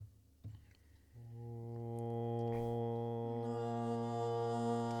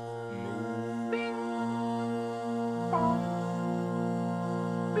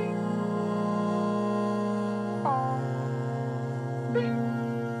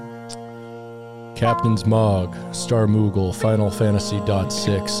Captain's Mog, Star Moogle, Final Fantasy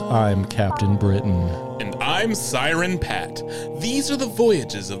 .6. I'm Captain Britain. And I'm Siren Pat. These are the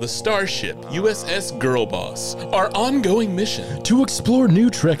voyages of the starship USS Girlboss, our ongoing mission. To explore new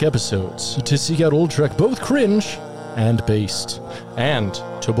Trek episodes, to seek out old Trek both cringe and based, and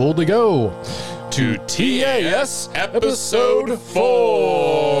to boldly go to TAS Episode 4.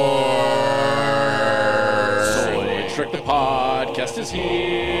 Soy Trek the podcast is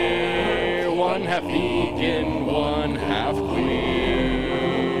here. One half vegan, one half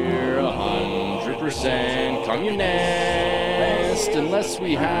queer. 100% communist, unless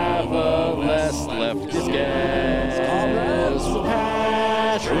we have a less leftist guest.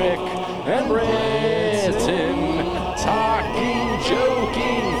 Patrick and Britain, talking,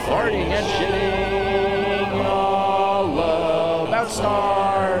 joking, farting, and shitting all about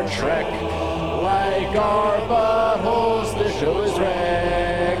Star Trek. Like our buttholes, this show is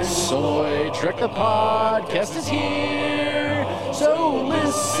Rex. Soy Trek the podcast is here, so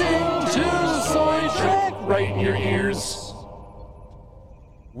listen to Soy Trek right in your ears.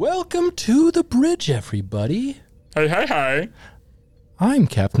 Welcome to the bridge, everybody. Hi, hi, hi. I'm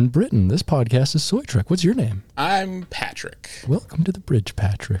Captain Britain. This podcast is Soy Trek. What's your name? I'm Patrick. Welcome to the bridge,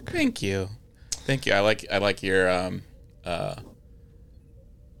 Patrick. Thank you. Thank you. I like your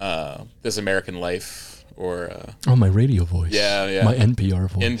This American Life or my radio voice. Yeah. My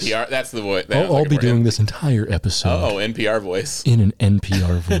NPR voice. NPR. That's the voice. I'll be doing this entire episode. NPR voice. In an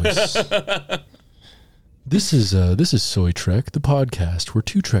NPR voice. This is Soy Trek, the podcast where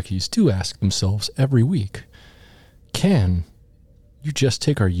two Trekkies do ask themselves every week, can you just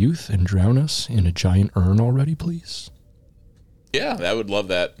take our youth and drown us in a giant urn already, please? Yeah, I would love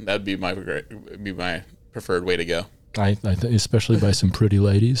that. That'd be my preferred way to go. I especially by some pretty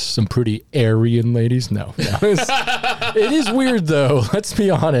ladies, some pretty Aryan ladies. No. It is weird though. Let's be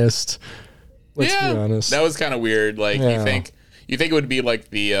honest. Let's be honest. That was kind of weird. Like you think it would be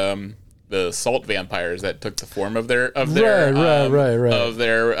like the salt vampires that took the form of their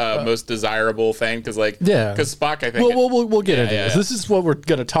most desirable thing, because Spock, I think we'll get into this. This is what we're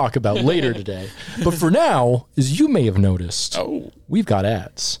going to talk about later today. But for now, as you may have noticed, we've got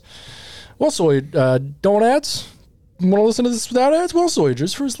ads. Well, Soy, don't ads? Want to listen to this without ads? Well,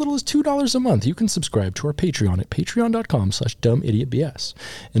 Soyagers, for as little as $2 a month, you can subscribe to our Patreon at patreon.com/dumbidiotbs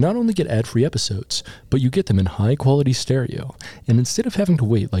and not only get ad-free episodes, but you get them in high-quality stereo. And instead of having to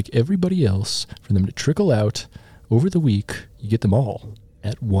wait like everybody else for them to trickle out over the week, you get them all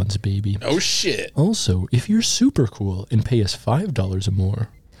at once, baby. Oh, shit. Also, if you're super cool and pay us $5 or more,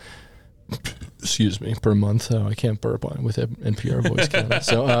 per month. I can't burp on with NPR voice count.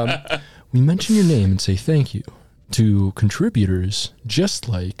 So we mention your name and say thank you to contributors just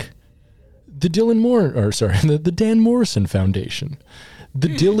like the the Dan Morrison Foundation, the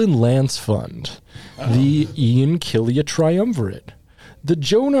Dylan Lance Fund, the Ian Killia Triumvirate, the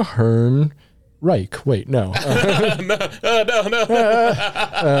Jonah Hearn Reich. Wait, no.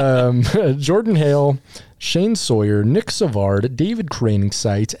 Jordan Hale, Shane Sawyer, Nick Savard, David Craning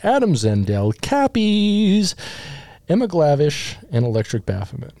Sites, Adam Zendel, Cappies, Emma Glavish, and Electric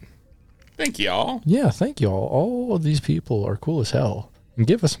Baphomet. Thank y'all. Yeah, thank y'all. All of these people are cool as hell and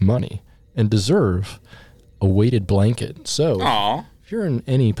give us money and deserve a weighted blanket. So if you're in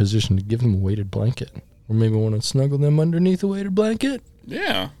any position to give them a weighted blanket, or maybe want to snuggle them underneath a weighted blanket,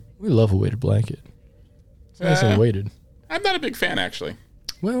 we love a weighted blanket. It's nice and weighted. I'm not a big fan, actually.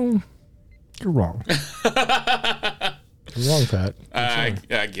 Well, you're wrong. You're wrong, Pat. I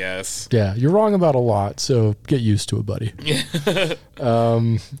guess. Yeah, you're wrong about a lot, so get used to it, buddy.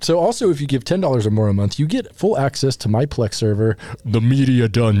 So also, if you give $10 or more a month, you get full access to my Plex server, The Media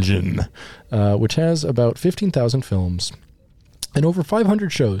Dungeon, which has about 15,000 films and over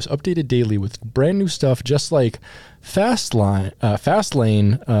 500 shows updated daily with brand new stuff, just like Fastlane,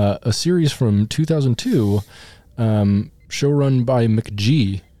 a series from 2002, show run by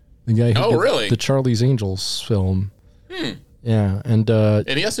McGee, the guy who did the Charlie's Angels film. Yeah, and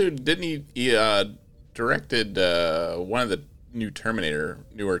he also directed one of the newer Terminator.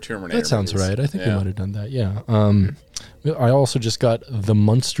 That sounds movies. Right. I think he might have done that. Yeah. I also just got The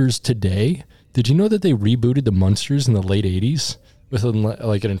Munsters today. Did you know that they rebooted The Munsters in the late '80s with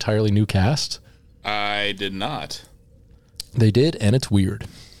like an entirely new cast? I did not. They did, and it's weird.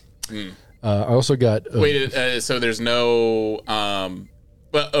 I also got so there's no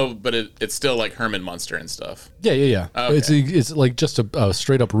But it's still like Herman Munster and stuff. Yeah. Okay. It's like just a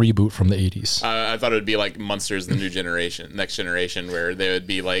straight up reboot from the 80s. I thought it would be like Munsters, the next generation, where they would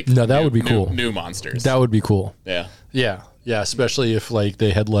be like would be cool. New monsters. That would be cool. Yeah. Yeah. Yeah, especially if like they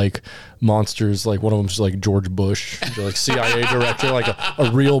had like monsters, like one of them's like George Bush, like CIA director, like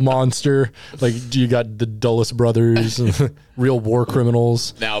a real monster. Like you got the Dulles brothers, real war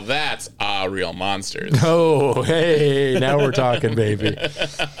criminals. Now that's real monsters. Oh, hey, now we're talking, baby.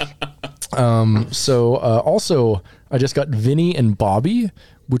 Also, I just got Vinny and Bobby,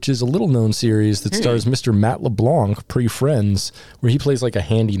 which is a little known series that stars Mr. Matt LeBlanc, pre-Friends, where he plays like a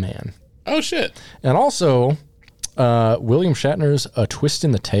handyman. Oh shit! And also, William Shatner's A Twist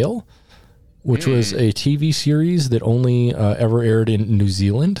in the Tail, which was a TV series that only ever aired in New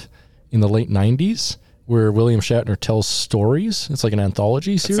Zealand in the late 90s, where William Shatner tells stories. It's like an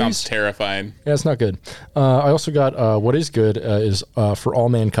anthology series. Sounds terrifying. Yeah, it's not good. I also got what is good is For All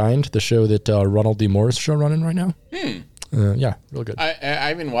Mankind, the show that Ronald D. Moore's showrunning right now. Yeah, real good. I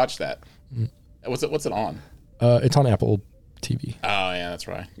haven't watched that. What's it on? It's on Apple TV. Oh yeah, that's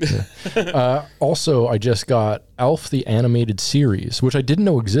right. Also, I just got Alf the Animated Series, which I didn't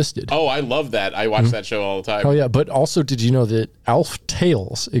know existed. Oh, I love that. I watch that show all the time. Oh yeah, but also did you know that Alf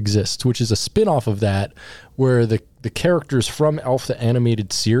Tales exists, which is a spin-off of that, where the characters from Alf the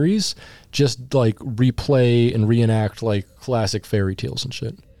Animated Series just like replay and reenact like classic fairy tales and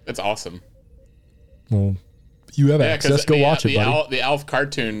shit. That's awesome. Well, you have access. Go watch it, buddy. The Alf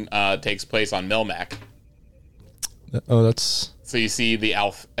cartoon takes place on Melmac. Oh, that's... So you see the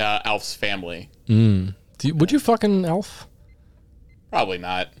Alf's family. Would you fucking Alf? Probably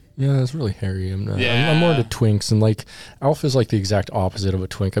not. Yeah, it's really hairy. I'm more into twinks, and like Alf is like the exact opposite of a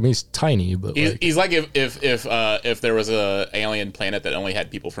twink. I mean, he's tiny, but he's like if there was a alien planet that only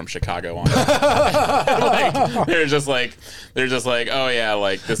had people from Chicago on it. Like, they're just like, oh yeah,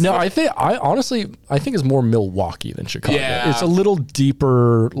 like this. No, I honestly think it's more Milwaukee than Chicago. Yeah. It's a little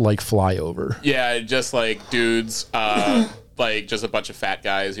deeper, like flyover. Yeah, just like dudes. Like just a bunch of fat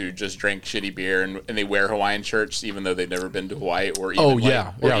guys who just drink shitty beer and they wear Hawaiian shirts even though they've never been to Hawaii or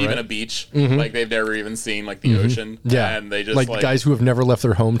even a beach. Like they've never even seen like the ocean. Yeah. And they just like guys who have never left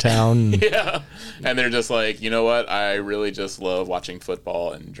their hometown. Yeah. And they're just like, you know what? I really just love watching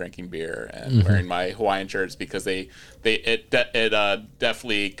football and drinking beer and wearing my Hawaiian shirts because it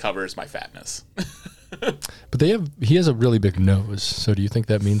definitely covers my fatness. But he has a really big nose. So do you think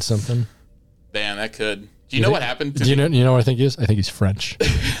that means something? Damn, that could. Do you know what happened to you know what I think he is? I think he's French.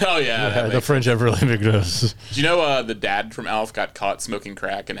 Oh, yeah. The French have really big noses. Do you know the dad from Alf got caught smoking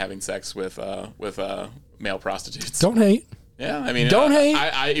crack and having sex with male prostitutes? Don't hate. Yeah, I mean... Don't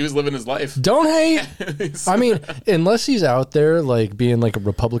hate. He was living his life. Don't hate. I mean, unless he's out there, like, being, like, a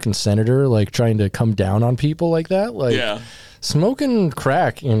Republican senator, like, trying to come down on people like that. Like, smoking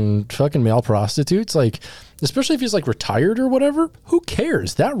crack and fucking male prostitutes, like... Especially if he's like retired or whatever, who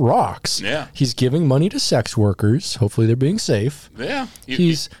cares? That rocks. Yeah. He's giving money to sex workers. Hopefully they're being safe. Yeah.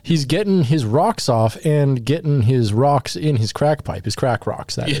 He's getting his rocks off and getting his rocks in his crack pipe, his crack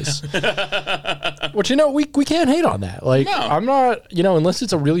rocks, that is. Which, we can't hate on that. Like, no. I'm not, unless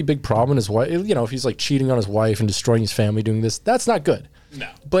it's a really big problem in his wife, if he's like cheating on his wife and destroying his family doing this, that's not good. No.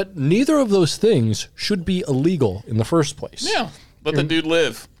 But neither of those things should be illegal in the first place. Yeah. Let the dude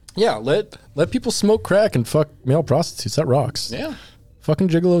live. Yeah, let people smoke crack and fuck male prostitutes. That rocks. Yeah. Fucking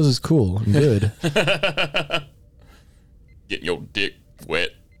gigolos is cool and good. Getting your dick wet.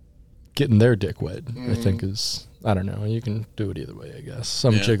 Getting their dick wet, I think is, I don't know. You can do it either way, I guess.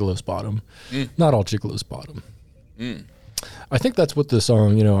 Some gigolos bottom. Not all gigolos bottom. I think that's what the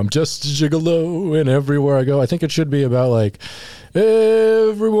song, I'm just a gigolo and everywhere I go. I think it should be about like,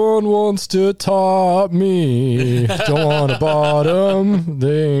 everyone wants to top me. Don't want a bottom.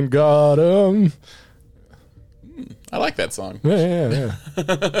 They ain't got 'em. I like that song. Yeah.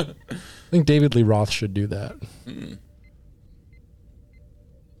 I think David Lee Roth should do that.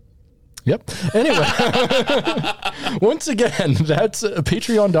 Yep. Anyway, once again, that's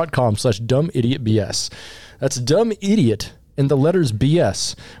patreon.com/dumbidiotbs. That's dumb idiot and the letters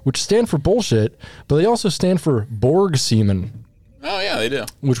BS, which stand for bullshit, but they also stand for Borg semen. Oh, yeah, they do.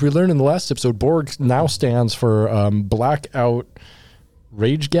 Which we learned in the last episode. Borg now stands for blackout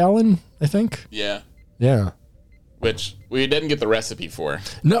rage gallon, I think. Yeah. Yeah. Which we didn't get the recipe for.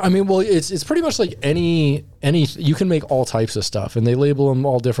 No, I mean, well, it's pretty much like any you can make all types of stuff, and they label them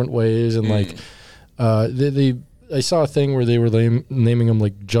all different ways, and like I saw a thing where they were naming them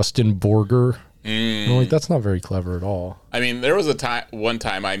like Justin Borger. I'm like, that's not very clever at all. I mean, there was one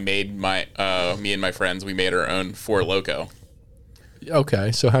time I made me and my friends, we made our own Four Loko.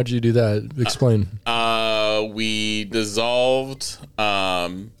 Okay, so how'd you do that? Explain. We dissolved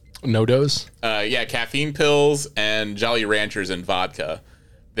No-dos? caffeine pills and Jolly Ranchers in vodka.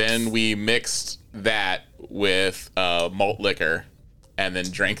 Then we mixed that with malt liquor and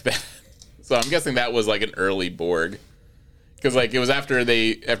then drank that. So I'm guessing that was like an early Borg. Because like it was after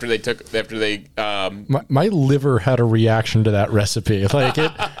they my liver had a reaction to that recipe. Like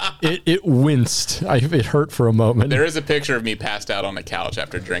it winced. It hurt for a moment. There is a picture of me passed out on the couch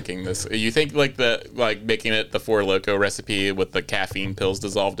after drinking this. You think like making it the Four Loko recipe with the caffeine pills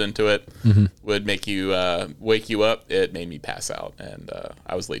dissolved into it would make you wake you up? It made me pass out, and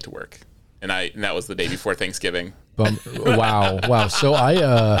I was late to work, and that was the day before Thanksgiving. Wow. So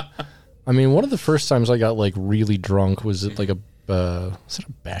I mean, one of the first times I got like really drunk was it like was it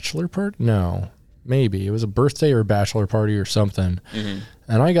a bachelor party? No, maybe it was a birthday or a bachelor party or something.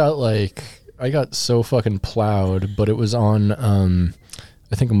 And I got so fucking plowed, but it was on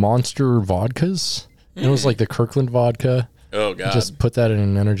I think Monster vodkas. And it was like the Kirkland vodka. Oh god! Just put that in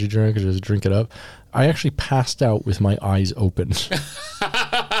an energy drink and just drink it up. I actually passed out with my eyes open.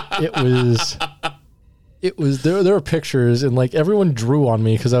 It was there are pictures, and like everyone drew on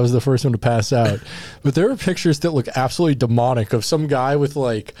me because I was the first one to pass out. But there are pictures that look absolutely demonic of some guy with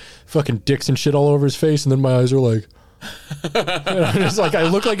like fucking dicks and shit all over his face, and then my eyes are like, it's like I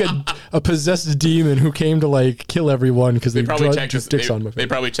look like a possessed demon who came to like kill everyone because they probably checked dicks on my face. They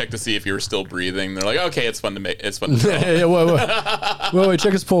probably checked to see if you were still breathing. They're like, okay, it's fun to make. It's fun to wait,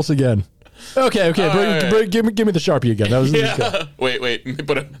 check his pulse again. Okay. Give me the Sharpie again. That was good. Wait.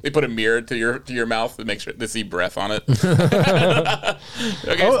 They put a mirror to your mouth to make sure to see breath on it.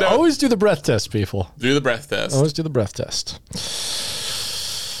 Okay, always do the breath test, people. Do the breath test. Always do the breath test.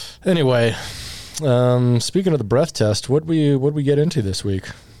 Anyway, speaking of the breath test, what we get into this week?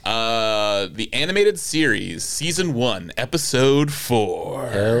 The animated series, season 1, episode 4.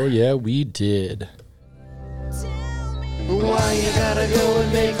 Hell yeah, we did. Why you gotta go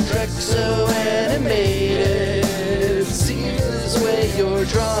and make Trek so animated? Seems this way you're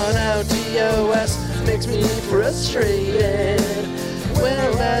drawn out TOS makes me frustrated.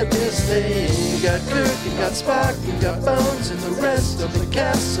 Well, at this thing, you got Kirk, you got Spock, you got Bones, and the rest of the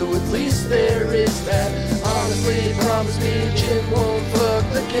cast, so at least there is that. Honestly, promise me Jim won't fuck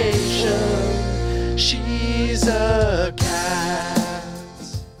vacation. She's a cat.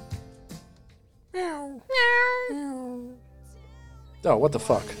 Oh, what the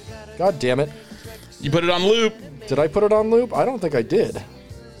fuck? God damn it. You put it on loop. Did I put it on loop? I don't think I did.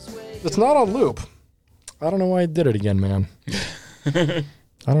 It's not on loop. I don't know why I did it again, man. I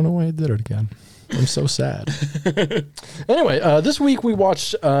don't know why I did it again. I'm so sad. Anyway, this week we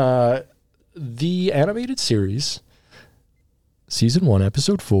watched the animated series, Season 1,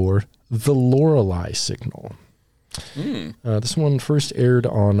 Episode 4, The Lorelei Signal. This one first aired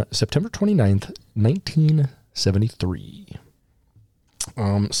on September 29th, 1973.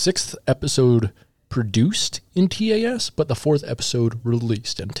 Sixth episode produced in TAS, but the fourth episode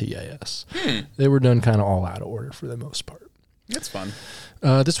released in TAS. They were done kind of all out of order for the most part. That's fun.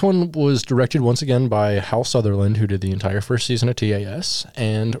 This one was directed once again by Hal Sutherland, who did the entire first season of TAS,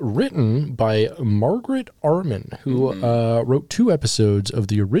 and written by Margaret Arman, who wrote 2 episodes of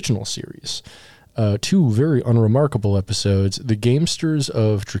the original series. 2 very unremarkable episodes, The Gamesters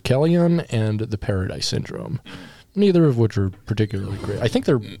of Trikelion and The Paradise Syndrome. Neither of which are particularly great. I think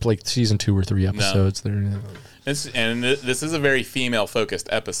they're like season 2 or 3 episodes. No. This is a very female-focused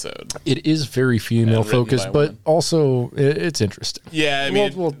episode. It is very female-focused, but also it's interesting. Yeah, I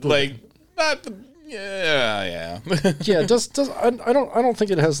mean, yeah. Yeah, I don't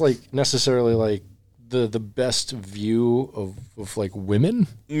think it has like necessarily like the best view of like women.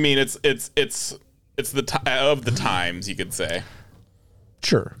 I mean, it's of the times, you could say.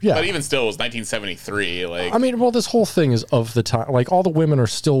 Sure, yeah. But even still, it was 1973. Like, I mean, well, this whole thing is of the time. Like, all the women are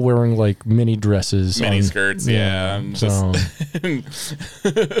still wearing like mini dresses, mini skirts. Yeah.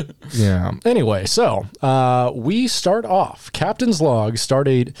 Yeah. Anyway, so we start off. Captain's log,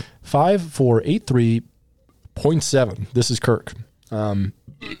 stardate 5483.7. This is Kirk.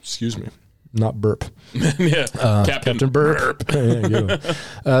 Excuse me. Not burp. Yeah, Captain Burp.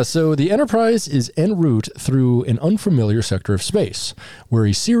 So the Enterprise is en route through an unfamiliar sector of space, where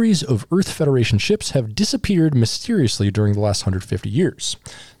a series of Earth Federation ships have disappeared mysteriously during the last 150 years.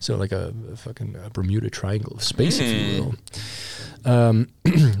 So like a fucking Bermuda Triangle of space, if you will.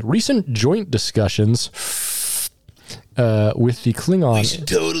 Recent joint discussions with the Klingon. We should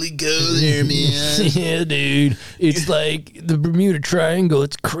totally go there, man. Yeah, dude. It's like the Bermuda Triangle.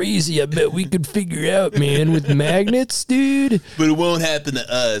 It's crazy. I bet we could figure out, man, with magnets, dude. But it won't happen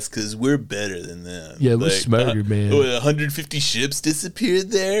to us because we're better than them. Yeah, we're smarter, man. 150 ships disappeared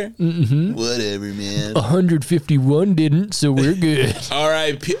there? Mm-hmm. Whatever, man. 151 didn't, so we're good.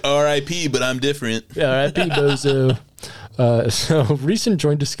 R.I.P., but I'm different. R.I.P., bozo. So recent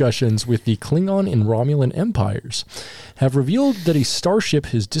joint discussions with the Klingon and Romulan empires have revealed that a starship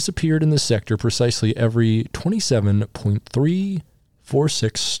has disappeared in the sector precisely every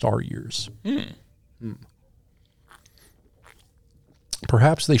 27.346 star years.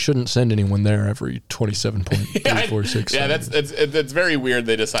 Perhaps they shouldn't send anyone there every 27.346. Yeah, that's very weird.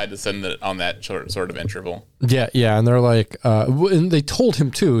 They decide to send it on that sort of interval. Yeah, and they're like, and they told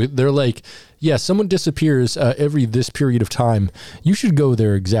him too. They're like, yeah, someone disappears every this period of time. You should go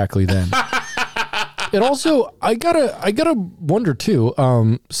there exactly then. And also, I gotta wonder too.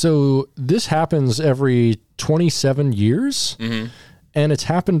 So this happens every 27 years, and it's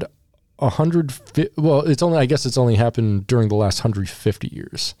happened 100. Well, I guess it's only happened during the last 150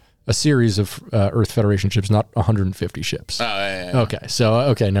 years. A series of Earth Federation ships, not 150 ships. Oh, yeah.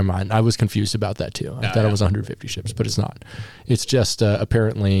 Okay, never mind. I was confused about that too. I thought it was 150 ships, but it's not. It's just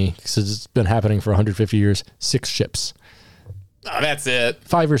apparently, since it's been happening for 150 years, 6 ships. Oh, that's it.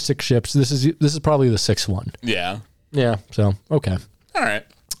 5 or 6 ships. This is probably the 6th one. Yeah. Yeah. So okay. All right.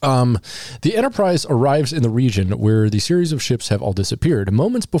 The Enterprise arrives in the region where the series of ships have all disappeared,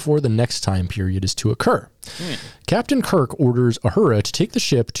 moments before the next time period is to occur. Captain Kirk orders Uhura to take the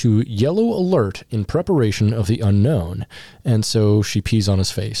ship to yellow alert in preparation of the unknown, and so she pees on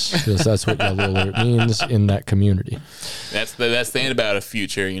his face, because that's what yellow alert means in that community. That's the best thing about a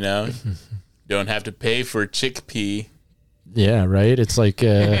future, you know? Don't have to pay for chickpea. Yeah, right. It's like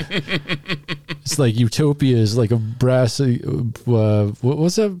Utopia is like a brass. What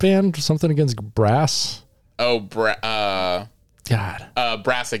was that band? Something against brass. Oh, God.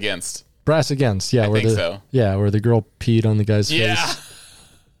 Brass Against. Brass Against. Yeah, I think so. Yeah, where the girl peed on the guy's face.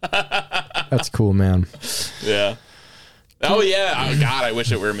 That's cool, man. Yeah. Oh yeah. Oh God, I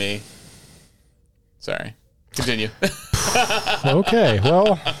wish it were me. Sorry. Continue. Okay.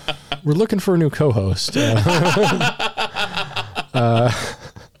 Well, we're looking for a new co-host.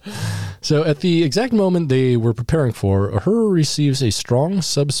 So at the exact moment they were preparing for, Uhura receives a strong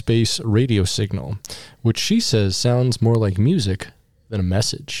subspace radio signal, which she says sounds more like music than a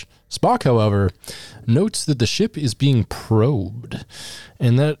message. Spock, however, notes that the ship is being probed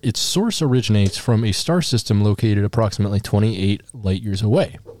and that its source originates from a star system located approximately 28 light years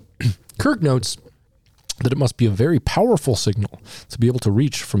away. Kirk notes that it must be a very powerful signal to be able to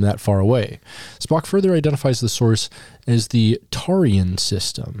reach from that far away. Spock further identifies the source as the Tarian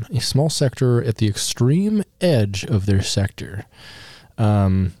system, a small sector at the extreme edge of their sector.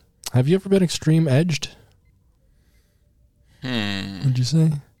 Have you ever been extreme edged? What'd you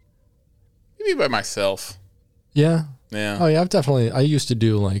say? Maybe by myself. Yeah? Yeah. Oh, yeah, I used to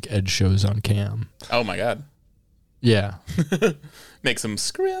do like edge shows on cam. Oh my God. Yeah. Make some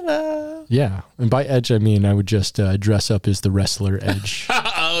Skrilla. Yeah. And by Edge, I mean I would just dress up as the wrestler Edge.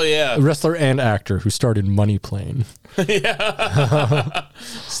 Oh, yeah. A wrestler and actor who starred in Money Plane. Yeah.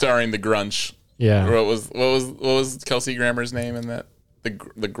 Starring the Grunch. Yeah. What was Kelsey Grammer's name in that?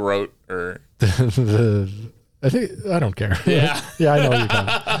 The Groat or I don't care. Yeah. Yeah, I know what you're talking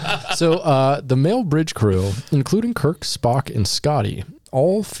about. So the male bridge crew, including Kirk, Spock, and Scotty,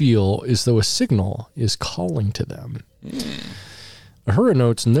 all feel as though a signal is calling to them. Uhura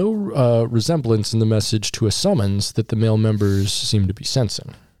notes no resemblance in the message to a summons that the male members seem to be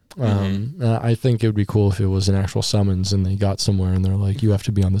sensing. I think it would be cool if it was an actual summons and they got somewhere and they're like, you have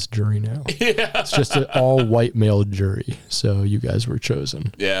to be on this jury now. Yeah. It's just an all white male jury. So you guys were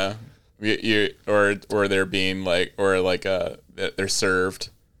chosen. Yeah. Or they're being like, they're served.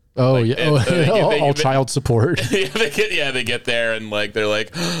 Oh, like, yeah. All child support. Yeah, they get there and like they're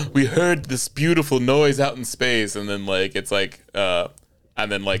like, we heard this beautiful noise out in space, and then like it's like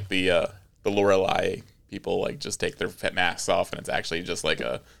and then like the Lorelei people like just take their masks off and it's actually just like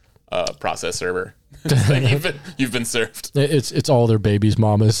a process server. It's like you've been served. It's all their babies'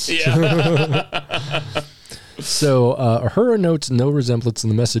 mamas. Yeah. So Uhura notes no resemblance in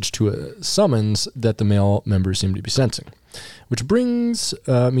the message to a summons that the male members seem to be sensing. Which brings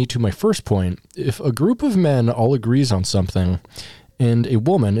me to my first point. If a group of men all agrees on something, and a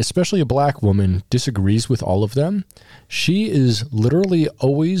woman, especially a black woman, disagrees with all of them, she is literally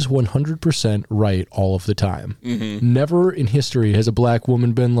always 100% right all of the time. Never in history has a black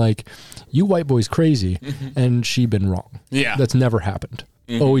woman been like, you white boys crazy, and she been wrong. Yeah. That's never happened.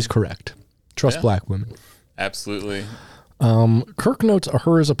 Always correct. Trust black women. Absolutely. Kirk notes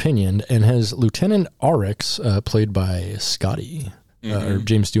Uhura's opinion and has Lieutenant Arix, played by Scotty, or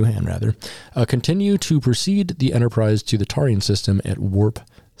James Doohan rather, continue to precede the Enterprise to the Tarian system at warp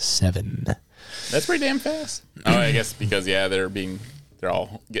 7. That's pretty damn fast. Oh, I guess because they're they're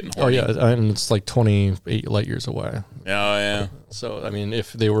all getting horny. Oh yeah, and it's like 28 light years away. Oh yeah. So I mean,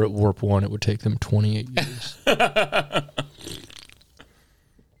 if they were at warp 1, it would take them 28 years.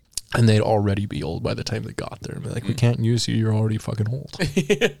 And they'd already be old by the time they got there. And be like, we can't use you. You're already fucking old.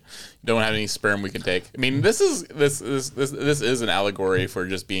 Don't have any sperm we can take. I mean, this is an allegory for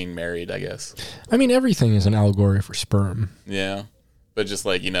just being married, I guess. I mean, everything is an allegory for sperm. Yeah, but just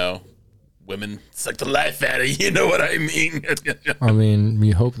like, women suck the life out of you. You know what I mean? I mean,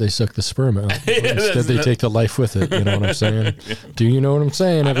 you hope they suck the sperm out. Instead, they take the life with it. You know what I'm saying? Do you know what I'm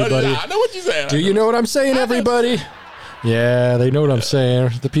saying, everybody? I know what you're saying. Do you know what I'm saying, everybody? Yeah, they know what I'm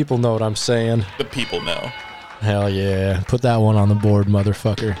saying. The people know what I'm saying. The people know. Hell yeah. Put that one on the board,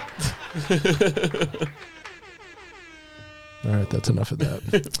 motherfucker. All right, that's enough of that.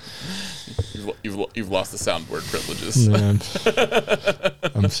 You've lost the soundboard privileges. Man,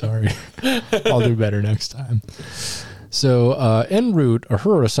 I'm sorry. I'll do better next time. So, en route,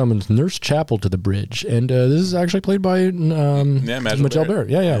 Uhura summons Nurse Chapel to the bridge, and this is actually played by Majel Barrett.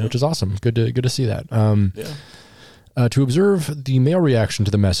 Yeah, which is awesome. Good to see that. To observe the male reaction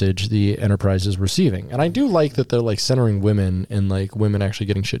to the message the Enterprise is receiving. And I do like that they're like centering women and like women actually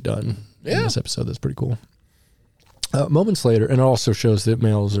getting shit done in this episode. That's pretty cool. Moments later, and it also shows that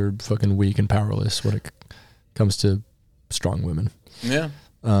males are fucking weak and powerless when it comes to strong women. Yeah.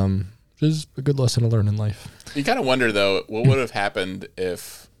 Which is a good lesson to learn in life. You kind of wonder, though, what would have happened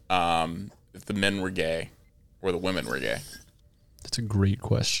if the men were gay or the women were gay? That's a great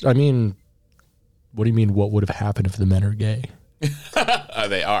question. I mean, what do you mean, what would have happened if the men are gay?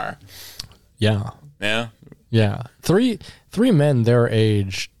 They are. Yeah. Yeah? Yeah. Three men their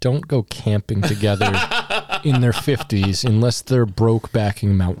age don't go camping together in their 50s unless they're broke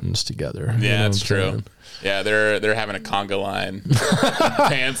backing mountains together. Yeah, that's true. Yeah, they're having a conga line,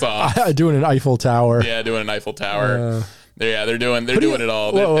 pants off, doing an Eiffel Tower. Yeah, doing an Eiffel Tower. They're doing it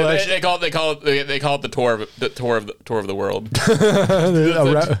all. They call it the tour of the world.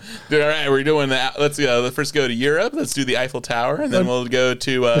 All right, we're doing that. Let's first go to Europe. Let's do the Eiffel Tower, and then we'll go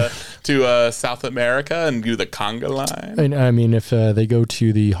to South America and do the conga line. And I mean, if they go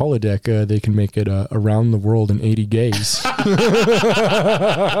to the holodeck, they can make it around the world in 80 gays.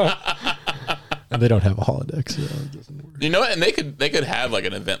 And they don't have a holodeck, so it doesn't work. You know what? And they could have like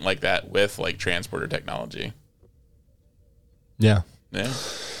an event like that with like transporter technology. Yeah. Yeah.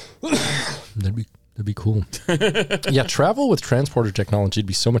 That'd be cool. Yeah, travel with transporter technology would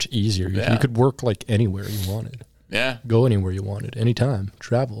be so much easier. You could work like anywhere you wanted. Yeah. Go anywhere you wanted, anytime.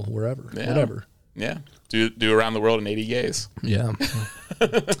 Travel wherever, whatever. Yeah. Do around the world in 80 days. Yeah.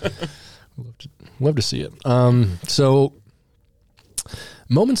 Love to see it. So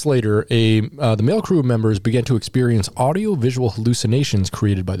moments later, the male crew members began to experience audio-visual hallucinations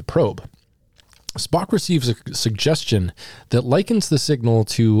created by the probe. Spock receives a suggestion that likens the signal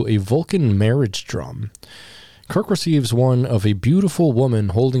to a Vulcan marriage drum. Kirk receives one of a beautiful woman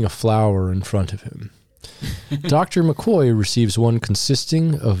holding a flower in front of him. Dr. McCoy receives one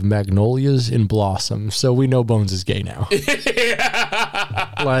consisting of magnolias in blossom. So we know Bones is gay now.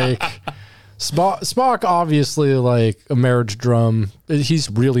 Like, Spock obviously like a marriage drum. He's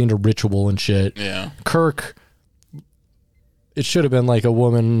really into ritual and shit. Yeah. Kirk, it should have been like a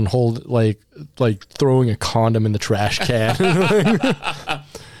woman like throwing a condom in the trash can.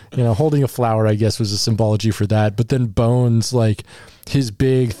 Holding a flower, I guess, was a symbology for that. But then Bones, like, his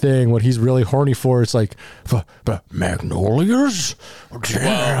big thing, what he's really horny for, it's like, magnolias? Damn.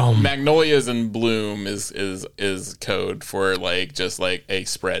 Well, magnolias in bloom is code for, like, just, like, a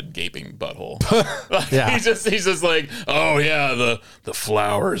spread gaping butthole. Like, yeah. He's just like, oh, yeah, the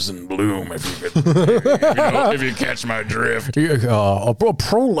flowers in bloom, if you catch my drift. A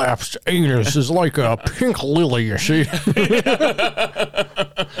prolapsed anus is like a pink lily, you see?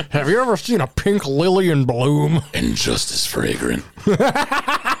 Have you ever seen a pink lily in bloom? And just as fragrant.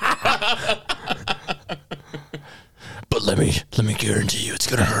 But let me guarantee you it's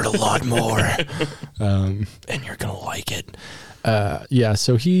gonna hurt a lot more. And you're gonna like it. Yeah,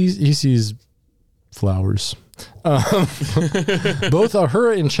 so he sees flowers. Both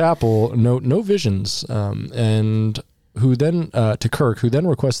Uhura and Chapel note no visions, and who then to Kirk, who then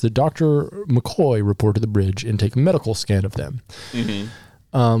requests that Dr. McCoy report to the bridge and take a medical scan of them. Mm-hmm.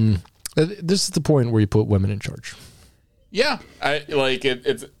 This is the point where you put women in charge. Yeah, I like it.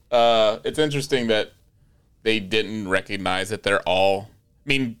 It's interesting that they didn't recognize that they're all. I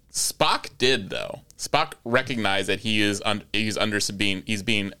mean, Spock did though. Spock recognized that he's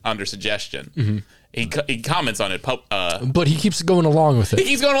being under suggestion. Mm-hmm. He comments on it, but he keeps going along with it. He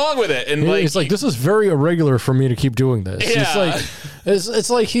keeps going along with it, and he's like, "This is very irregular for me to keep doing this." Yeah. It's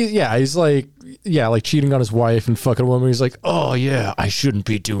like he's like, like cheating on his wife and fucking a woman. He's like, oh yeah, I shouldn't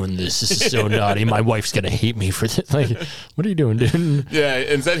be doing this. This is so naughty. My wife's gonna hate me for this. Like, what are you doing, dude? Yeah,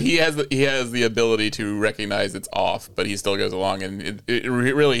 instead he has the ability to recognize it's off, but he still goes along, and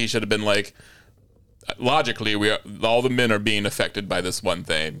really he should have been like, logically, all the men are being affected by this one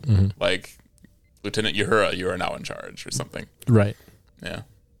thing. Like, Lieutenant Uhura, you are now in charge or something. Right. Yeah.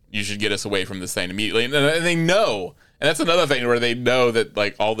 You should get us away from this thing immediately. And they know. And that's another thing where they know that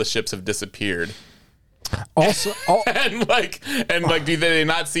like all the ships have disappeared. Also, and do they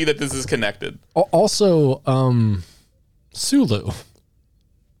not see that this is connected? Also, Sulu.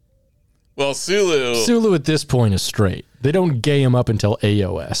 Well, Sulu at this point is straight. They don't gay him up until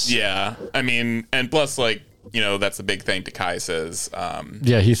AOS. Yeah. I mean, and plus, like, you know, that's the big thing Takai says.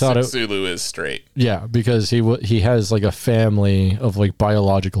 He thought Sulu is straight. Yeah, because he has like a family of like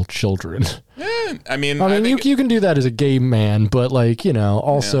biological children. Yeah, I mean, you can do that as a gay man, but like, you know,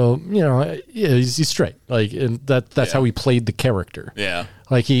 also, you know, he's straight. Like, and that's how he played the character. Yeah,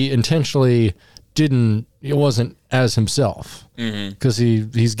 like he intentionally it wasn't as himself because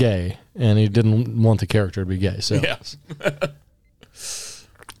he's gay and he didn't want the character to be gay. So yeah,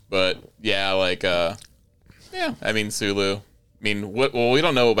 but yeah, like yeah, I mean, Sulu. I mean, we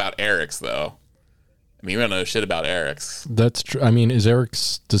don't know about Eric's, though. I mean, we don't know shit about Eric's. That's true. I mean, is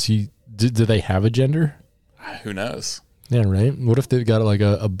Eric's, do they have a gender? Who knows? Yeah, right? What if they've got like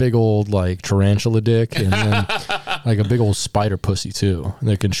a big old like tarantula dick and then like a big old spider pussy, too? And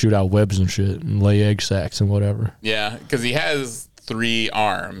they can shoot out webs and shit and lay egg sacs and whatever. Yeah, because he has 3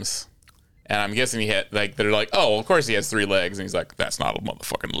 arms. And I'm guessing he had, like, they're like, oh, well, of course he has 3 legs. And he's like, that's not a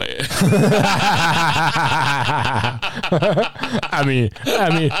motherfucking leg. I mean,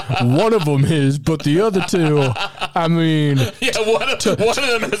 one of them is, but the other 2, I mean. Yeah, one of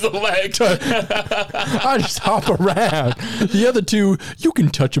them is a leg. I just hop around. The other 2, you can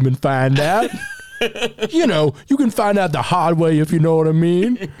touch them and find out. You know, you can find out the hard way if you know what I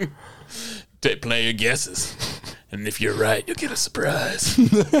mean. Play your guesses. And if you're right, you'll get a surprise.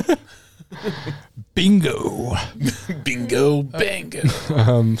 Bingo. Bingo, bango.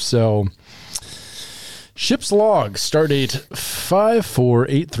 So, ship's log, stardate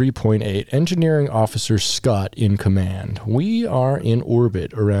 5483.8, engineering officer Scott in command. We are in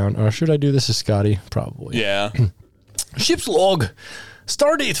orbit around, should I do this as Scotty? Probably. Yeah. Ship's log,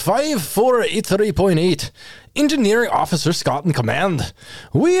 stardate 5483.8, engineering officer Scott in command.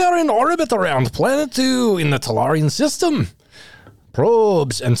 We are in orbit around planet 2 in the Talarian system.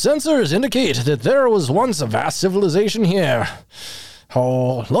 Probes and sensors indicate that there was once a vast civilization here.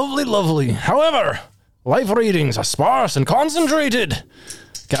 Oh, lovely, lovely. However, life readings are sparse and concentrated.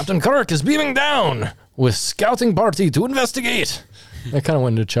 Captain Kirk is beaming down with scouting party to investigate. I kind of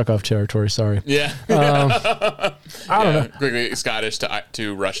went into Chekhov territory, sorry. Yeah. I don't know. Quickly, Scottish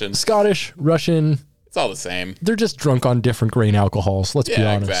to Russian. Scottish, Russian. It's all the same. They're just drunk on different grain alcohols. Let's be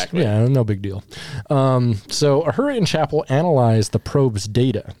honest. Exactly. Yeah, no big deal. So Uhura and Chapel analyzed the probe's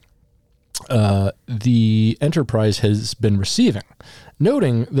data the Enterprise has been receiving,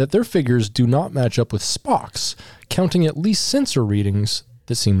 noting that their figures do not match up with Spock's, counting at least sensor readings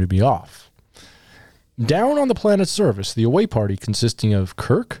that seem to be off. Down on the planet's surface, the away party consisting of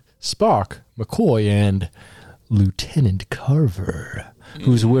Kirk, Spock, McCoy, and Lieutenant Carver,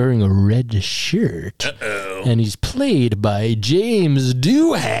 who's wearing a red shirt. Uh-oh. And he's played by James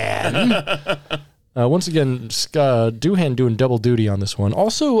Doohan. Once again, Doohan doing double duty on this one.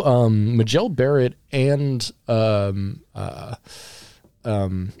 Also, Majel Barrett and Uhura,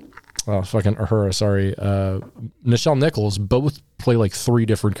 sorry. Nichelle Nichols both play like 3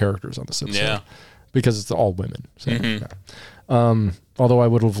 different characters on this episode. Yeah. Because it's all women. So, yeah. Although I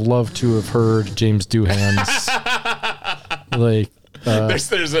would have loved to have heard James Doohan's like there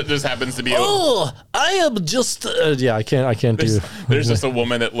just happens to be I am just I can't do there's just a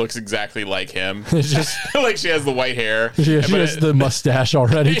woman that looks exactly like him. It's just like she has the white hair. She has the mustache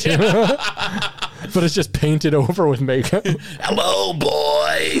already too. But it's just painted over with makeup. Hello,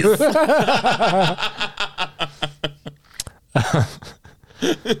 boys.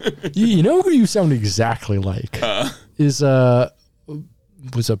 You know who you sound exactly like is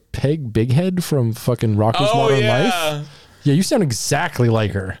was a Peg Bighead from fucking Rocko's Modern Life. Yeah, you sound exactly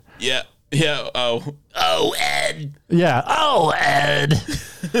like her. Yeah. Oh, Ed. Yeah. Oh, Ed.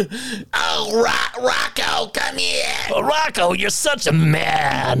 Oh, Rocco, come here. Oh, Rocco, you're such a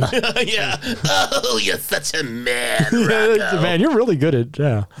man. Yeah. Oh, you're such a man, Rocco. Man, you're really good at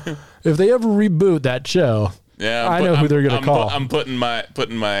If they ever reboot that show, Yeah, I know who they're gonna call. I'm putting my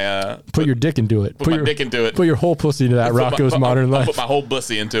put your dick into it. Put my dick into it. Put your whole pussy into that Rocco's Modern Life. Put my whole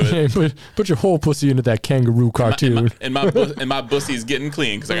pussy into it. put your whole pussy into that kangaroo cartoon. And my pussy's getting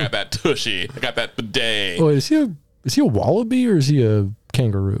clean because I got that tushy. I got that bidet. Oh, is he a wallaby or is he a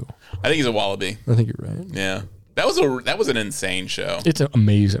kangaroo? I think he's a wallaby. I think you're right. Yeah. That was an insane show. It's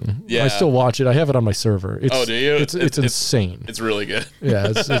amazing. Yeah, I still watch it. I have it on my server. Oh, do you? It's insane. It's really good.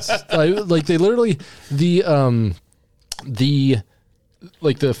 Yeah, it's like they literally the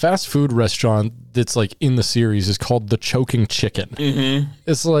fast food restaurant that's like in the series is called the Choking Chicken. Mm-hmm.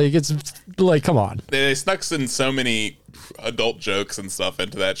 It's like come on. They snuck in so many adult jokes and stuff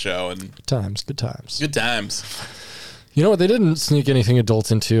into that show, and good times. You know what? They didn't sneak anything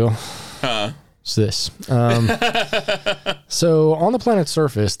adult into. Huh. It's this. So on the planet's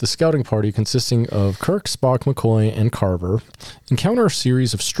surface, the scouting party consisting of Kirk, Spock, McCoy, and Carver encounter a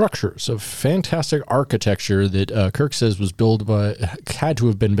series of structures of fantastic architecture that Kirk says had to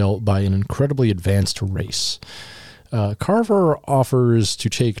have been built by an incredibly advanced race. Carver offers to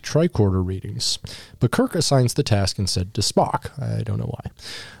take tricorder readings, but Kirk assigns the task instead to Spock. I don't know why.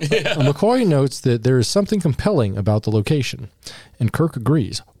 Yeah. McCoy notes that there is something compelling about the location, and Kirk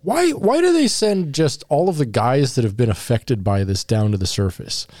agrees. Why do they send just all of the guys that have been affected by this down to the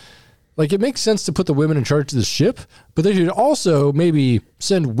surface? Like, it makes sense to put the women in charge of the ship, but they should also maybe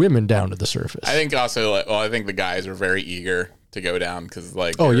send women down to the surface. I think also, I think the guys are very eager to go down because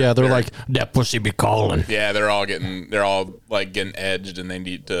they're like, that pussy be calling. Yeah, they're all getting edged and they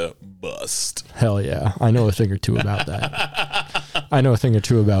need to bust. Hell yeah. I know a thing or two about that. I know a thing or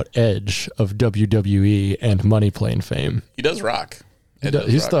two about Edge of WWE and Money Plane fame. He does rock.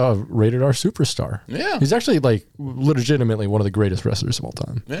 He's the rated R superstar. Yeah. He's actually like legitimately one of the greatest wrestlers of all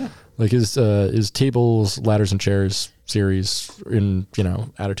time. Yeah. Like his tables, ladders, and chairs series in,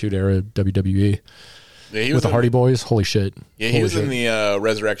 Attitude Era WWE. Yeah, with the Hardy Boys, holy shit! Yeah, he was in the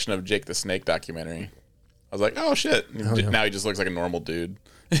Resurrection of Jake the Snake documentary. I was like, oh shit! Now he just looks like a normal dude.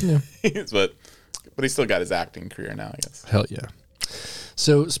 Yeah. but he still got his acting career now, I guess. Hell yeah!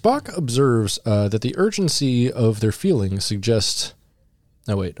 So Spock observes that the urgency of their feelings suggests.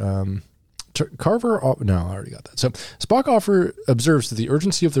 No wait, Carver. No, I already got that. So Spock observes that the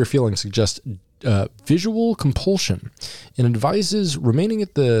urgency of their feelings suggests visual compulsion and advises remaining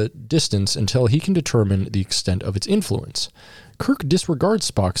at the distance until he can determine the extent of its influence. Kirk disregards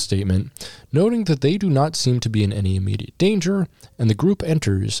Spock's statement, noting that they do not seem to be in any immediate danger, and the group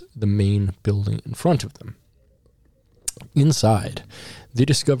enters the main building in front of them. Inside, they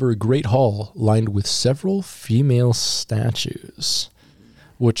discover a great hall lined with several female statues,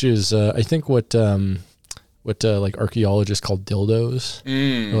 which is, I think, what like archaeologists call dildos,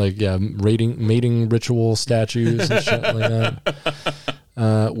 like mating ritual statues and shit like that.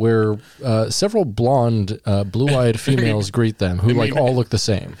 Where several blonde, blue-eyed females greet them, who like all look the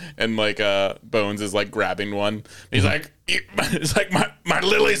same. And like Bones is like grabbing one. He's like, it's like my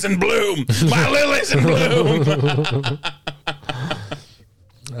lilies in bloom, my lilies in bloom.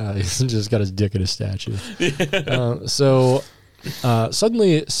 He's just got his dick in a statue. So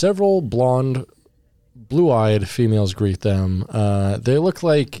suddenly, several blonde, blue-eyed females greet them. They look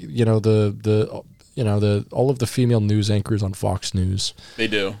like all of the female news anchors on Fox News. They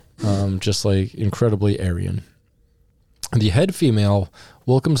do. Just like incredibly Aryan. The head female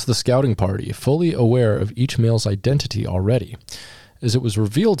welcomes the scouting party, fully aware of each male's identity already, as it was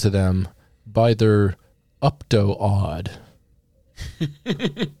revealed to them by their updo-odd.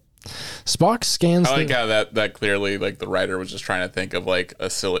 Spock scans. I like how that clearly, like, the writer was just trying to think of like a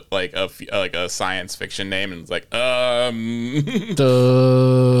science fiction name, and it's like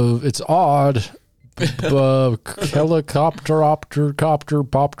it's odd. Helicopter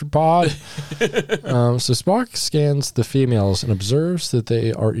pod. So Spock scans the females and observes that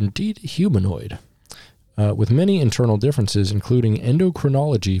they are indeed humanoid, with many internal differences, including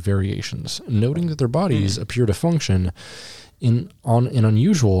endocrinology variations, noting that their bodies appear to function on an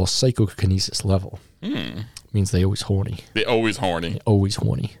unusual psychokinesis level. Means they always horny. Always horny.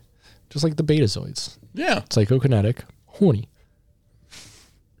 Just like the betazoids. Yeah. Psychokinetic, horny.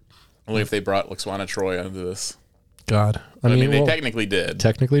 Only if they brought Laxwana Troy into this. God. I mean, they technically did.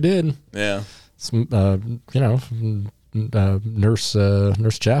 Yeah. Nurse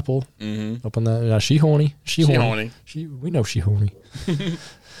Chapel. Mm-hmm. Up on that. She horny. She horny. We know she horny.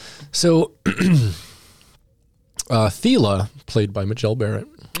 So... Thela, played by Michelle Barrett,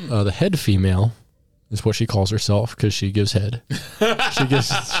 the head female, is what she calls herself because she gives head. she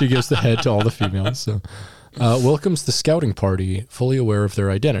gives the head to all the females. So, welcomes the scouting party, fully aware of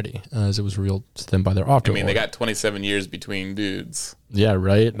their identity, as it was revealed to them by their opto. I mean, they got 27 years between dudes. Yeah,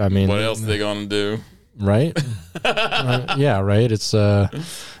 right. I mean, what else are they gonna do? Right? Yeah, right.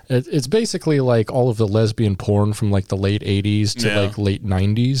 It's basically like all of the lesbian porn from like the late 80s to like late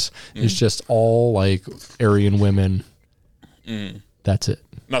 90s. It's just all like Aryan women. That's it.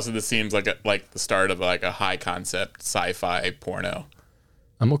 Also, this seems like the start of like a high concept sci-fi porno.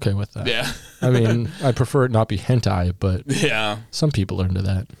 I'm okay with that. Yeah. I mean, I prefer it not be hentai, but yeah, some people are into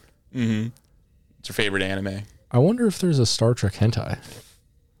that. Mm-hmm. What's your favorite anime? I wonder if there's a Star Trek hentai.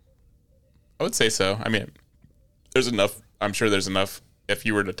 I would say so. I mean, there's enough. I'm sure there's enough if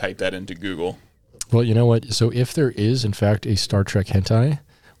you were to type that into Google. Well, you know what? So if there is, in fact, a Star Trek hentai,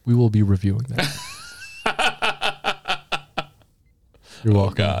 we will be reviewing that. You're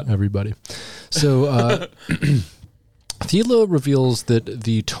welcome, everybody. So, Thiela reveals that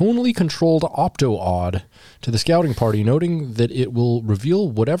the tonally controlled opto-odd to the scouting party, noting that it will reveal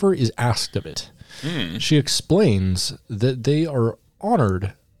whatever is asked of it. She explains that they are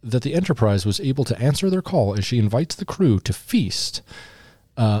honored that the Enterprise was able to answer their call as she invites the crew to feast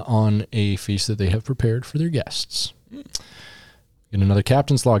on a feast that they have prepared for their guests. In another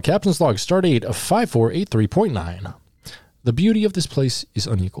Captain's Log. Captain's Log, Stardate of 5483.9. The beauty of this place is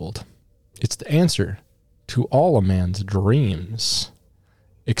unequaled. It's the answer to all a man's dreams.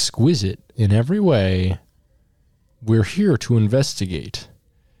 Exquisite in every way. We're here to investigate.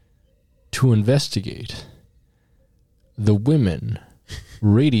 To investigate. The women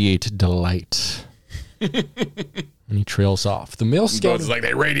radiate delight. And he trails off. The male scout is like,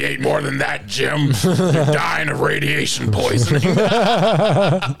 they radiate more than that, Jim. You're dying of radiation poisoning.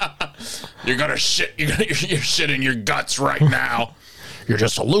 You're gonna shit. You're shitting your guts right now. You're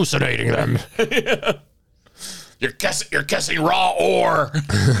just hallucinating them. Yeah. You're kissing raw ore.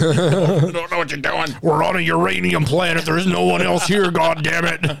 You don't know what you're doing. We're on a uranium planet. There's no one else here. God damn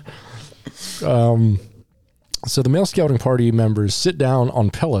it. So the male scouting party members sit down on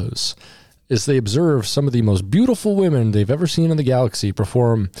pillows as they observe some of the most beautiful women they've ever seen in the galaxy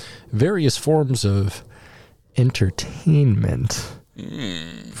perform various forms of entertainment.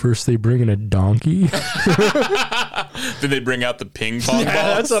 First, they bring in a donkey. Did they bring out the ping pong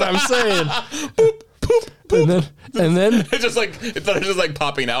balls? That's what I'm saying. Boop, boop, boop. And then it's just like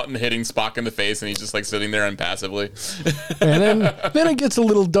popping out and hitting Spock in the face, and he's just like sitting there impassively. And then it gets a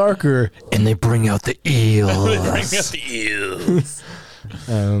little darker, and they bring out the eels.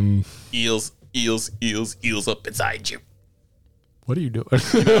 Eels up inside you. What are you doing?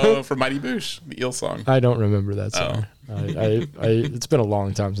 For Mighty Boosh, the eel song. I don't remember that song. It's been a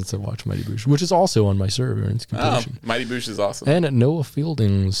long time since I watched Mighty Boosh, which is also on my server. Mighty Boosh is awesome. And Noah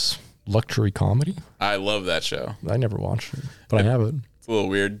Fielding's luxury comedy. I love that show. I never watched it, but I have it. It's a little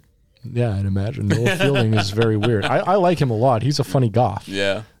weird. Yeah, I'd imagine. Noah Fielding is very weird. I like him a lot. He's a funny goth.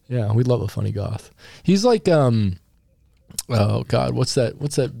 Yeah. Yeah, we love a funny goth. He's like, oh God, what's that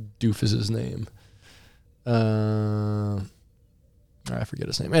doofus's name? I forget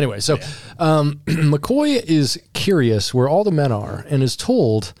his name. Anyway, so McCoy is curious where all the men are and is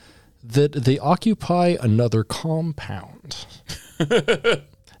told that they occupy another compound.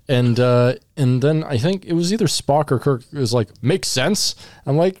 And then I think it was either Spock or Kirk was like, makes sense.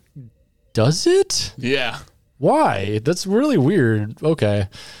 I'm like, does it? Yeah. Why? That's really weird. Okay.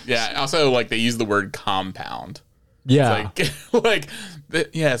 Yeah. Also, like, they use the word compound. Yeah. It's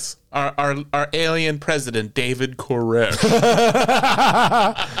yes, our alien president, David Koresh.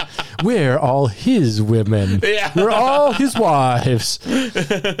 We're all his women. Yeah. We're all his wives.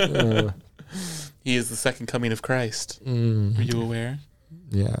 He is the second coming of Christ. Are you aware?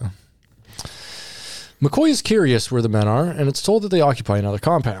 Yeah. McCoy is curious where the men are, and it's told that they occupy another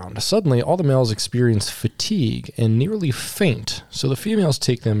compound. Suddenly, all the males experience fatigue and nearly faint, so the females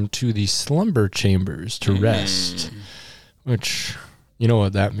take them to the slumber chambers to rest. Which, you know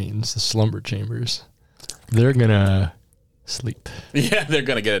what that means, the slumber chambers. They're gonna sleep. Yeah, they're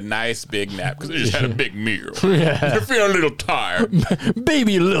gonna get a nice big nap because they just had a big meal. Yeah. They're feeling a little tired.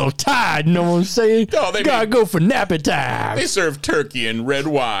 Baby, a little tired, you know what I'm saying? Oh, gotta go for nappy time. They serve turkey and red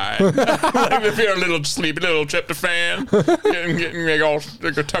wine. Like they're feeling a little sleepy, little tryptophan. getting all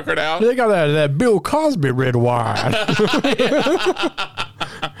tuckered out. They got that Bill Cosby red wine.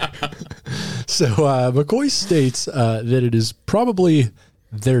 So McCoy states that it is probably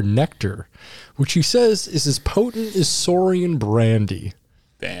their nectar, which he says is as potent as Saurian brandy.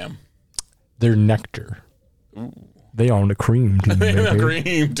 Damn. Their nectar. Ooh. They on the cream team. They on cream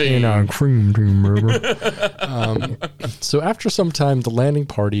team. They on cream team, baby. So after some time, the landing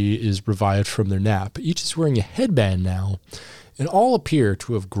party is revived from their nap. Each is wearing a headband now, and all appear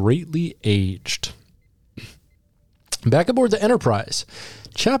to have greatly aged. Back aboard the Enterprise,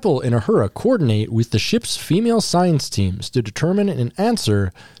 Chapel and Uhura coordinate with the ship's female science teams to determine an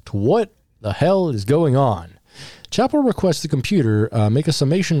answer to what the hell is going on? Chapel requests the computer make a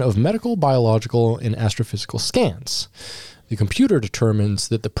summation of medical, biological, and astrophysical scans. The computer determines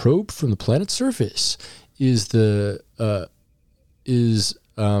that the probe from the planet's surface is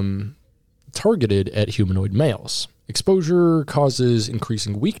targeted at humanoid males. Exposure causes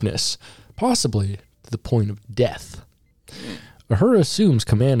increasing weakness, possibly to the point of death. Uhura assumes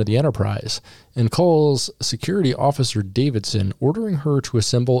command of the Enterprise and calls Security Officer Davidson, ordering her to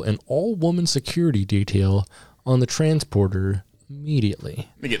assemble an all-woman security detail on the transporter immediately.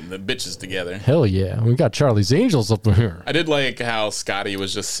 They're getting the bitches together. Hell yeah. We got Charlie's Angels up in here. I did like how Scotty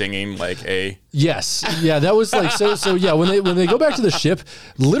was just singing like a... Yes. Yeah, that was like, so yeah, when they go back to the ship,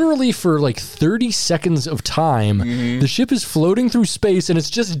 literally for like 30 seconds of time, the ship is floating through space and it's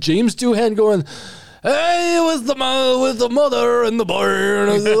just James Doohan going... Hey, with the mother and the barn,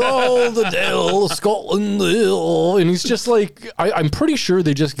 all the Dale, Scotland Hill. And he's just like, I'm pretty sure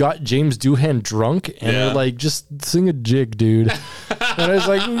they just got James Doohan drunk and they're like, just sing a jig, dude. And I was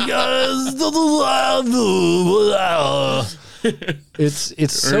like,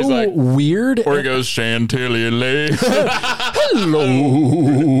 it's so like, weird. Or he goes, Chantilly. Hello,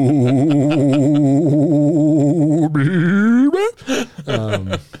 baby.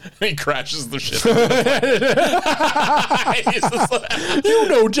 He crashes the ship. You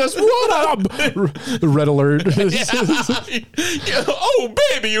know just what I'm... Red alert. Oh,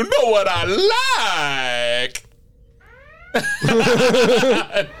 baby, you know what I like.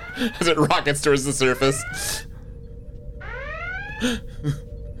 As it rockets towards the surface.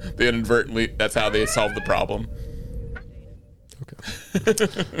 They inadvertently, that's how they solve the problem. Okay.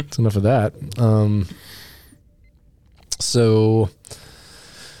 That's enough of that. So...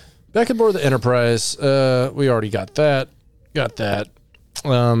 Back aboard the Enterprise, we already got that.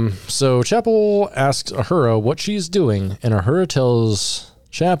 So Chapel asks Uhura what she's doing, and Uhura tells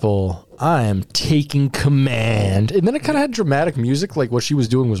Chapel, I am taking command. And then it kind of had dramatic music, like what she was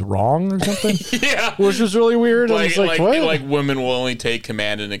doing was wrong or something. Yeah. Which was really weird. Like women will only take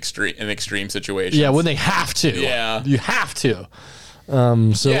command in extreme situations. Yeah, when they have to. Yeah. You have to.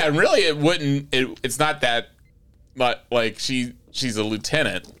 Yeah, and really it's not that, but like she's a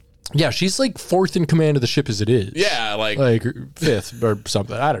lieutenant. Yeah, she's like fourth in command of the ship as it is. Yeah, like fifth or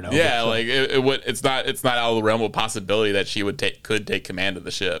something. I don't know. Yeah, like it's not out of the realm of possibility that she could take command of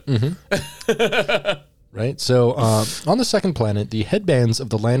the ship. Mm-hmm. Right. So on the second planet, the headbands of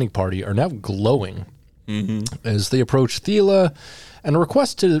the landing party are now glowing as they approach Thela and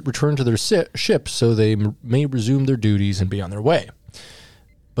request to return to their ship so they may resume their duties and be on their way.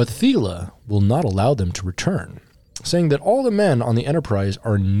 But Thela will not allow them to return, saying that all the men on the Enterprise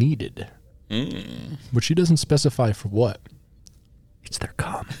are needed. But she doesn't specify for what. It's their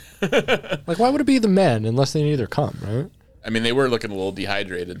cum. Like, why would it be the men unless they need their cum, right? I mean, they were looking a little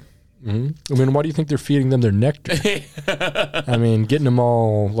dehydrated. I mean, why do you think they're feeding them their nectar? I mean, getting them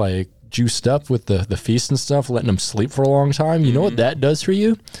all, like, juiced up with the feast and stuff, letting them sleep for a long time. You know what that does for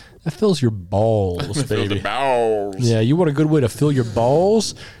you? That fills your balls, baby. Fills the balls. Yeah, you want a good way to fill your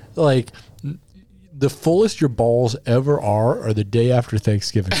balls? Like... The fullest your balls ever are the day after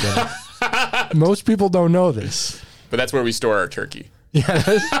Thanksgiving dinner. Most people don't know this. But that's where we store our turkey. Yeah.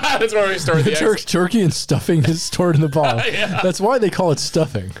 That's where we store the eggs. Turkey and stuffing is stored in the ball. Yeah. That's why they call it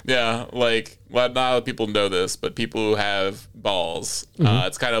stuffing. Yeah, like, well, not a lot of people know this, but people who have balls,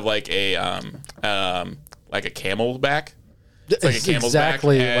 it's kind of like a camel back. It's like a camel's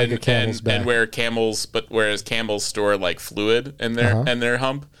exactly back. Like a camel's back. And whereas camels store like fluid in their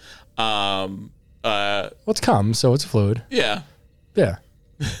hump. What's cum, so it's fluid. Yeah. Yeah.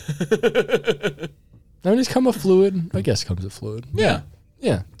 I mean, is cum a fluid? I guess cum's a fluid. Yeah.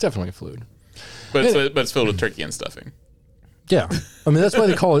 Yeah, definitely a fluid. But it's filled with turkey and stuffing. Yeah. I mean, that's why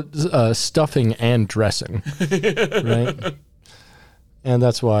they call it stuffing and dressing. Right? And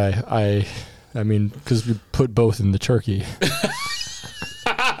that's why I mean, because we put both in the turkey.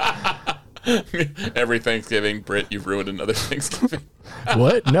 Every Thanksgiving, Britt, you've ruined another Thanksgiving.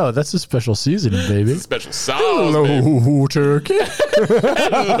 What? No, that's a special seasoning, baby. It's a special sauce. Hello, baby. Turkey.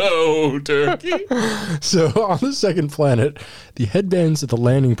 Hello, turkey. So on the second planet, the headbands at the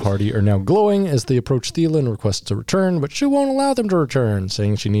landing party are now glowing as they approach Thela and request to return, but she won't allow them to return,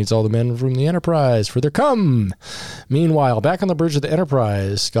 saying she needs all the men from the Enterprise for their cum. Meanwhile, back on the bridge of the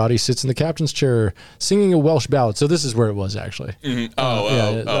Enterprise, Scotty sits in the captain's chair singing a Welsh ballad. So this is where it was, actually.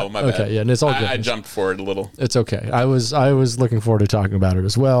 Mm-hmm. My bad. Okay, yeah, and it's all good. I jumped forward a little. It's okay. I was looking forward to talking about it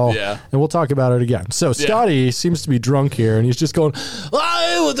as well. Yeah. And we'll talk about it again. So Scotty seems to be drunk here, and he's just going,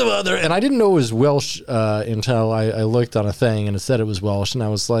 "I with the mother," and I didn't know it was Welsh until I looked on a thing and it said it was Welsh, and I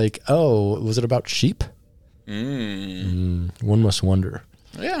was like, "Oh, was it about sheep?" One must wonder.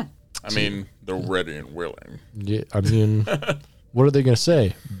 Yeah. I mean, they're ready and willing. Yeah, I mean, what are they going to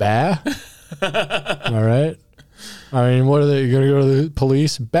say? Bah? All right. I mean, what are they going to go to the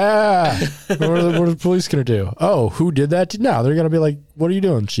police? Bah! What are the police going to do? Oh, who did that? No, they're going to be like, what are you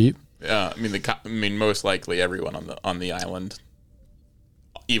doing, sheep? Yeah, I mean, most likely everyone on the island,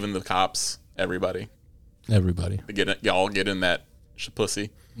 even the cops, everybody. Everybody. Y'all get in that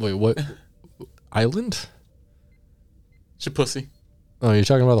shapussy. Wait, what? Island? Shapussy. Oh, you're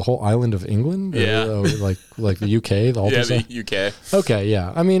talking about the whole island of England? Yeah. Or like the UK? The whole Yeah, place? the UK. Okay,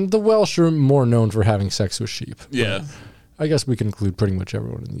 yeah. I mean, the Welsh are more known for having sex with sheep. Yeah. I guess we can include pretty much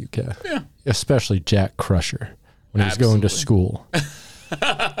everyone in the UK. Yeah. Especially Jack Crusher when he was going to school.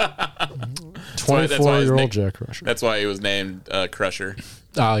 24-year-old Jack Crusher. That's why he was named Crusher.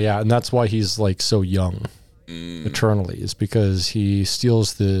 Oh, yeah. And that's why he's like so young eternally, is because he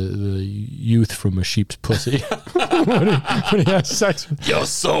steals the youth from a sheep's pussy when he has sex with Your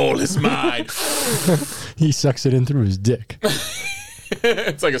soul is mine. He sucks it in through his dick.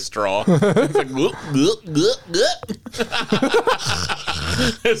 It's like a straw. It's like bloop, bloop, bloop, bloop.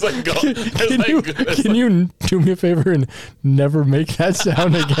 It's like Can you do me a favor and never make that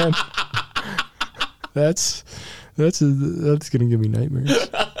sound again? That's gonna give me nightmares.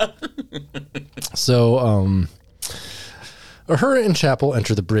 So, Uhura and Chapel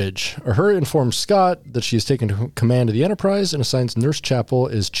enter the bridge. Uhura informs Scott that she has taken command of the Enterprise and assigns Nurse Chapel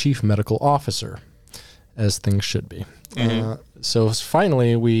as chief medical officer, as things should be. So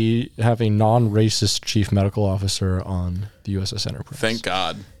finally, we have a non-racist chief medical officer on the USS Enterprise. Thank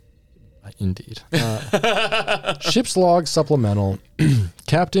God. Indeed. Ship's log supplemental.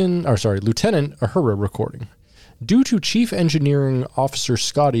 Lieutenant Uhura recording. Due to Chief Engineering Officer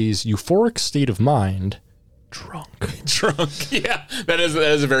Scotty's euphoric state of mind, drunk. Yeah, that is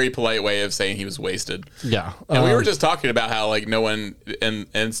a very polite way of saying he was wasted. Yeah. And we were just talking about how like no one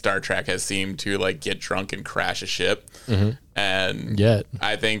in Star Trek has seemed to like get drunk and crash a ship. And yet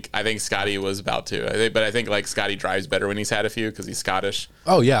I think Scotty was about to. But I think like Scotty drives better when he's had a few because he's Scottish.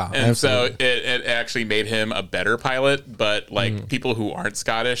 Oh yeah. And absolutely. so it actually made him a better pilot. But like people who aren't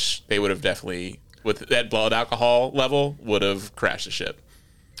Scottish, they would have definitely, with that blood alcohol level, would have crashed the ship.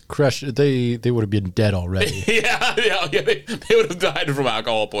 They would have been dead already. yeah. They would have died from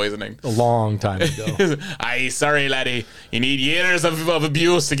alcohol poisoning a long time ago. Aye, sorry, laddie. You need years of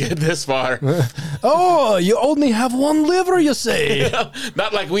abuse to get this far. Oh, you only have one liver, you say?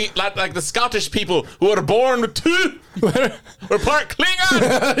 Not like the Scottish people who are born with two. We're part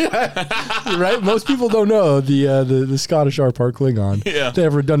Klingon. Right? Most people don't know the Scottish are part Klingon. Yeah. They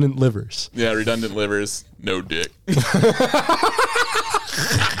have redundant livers. Yeah, redundant livers. No dick.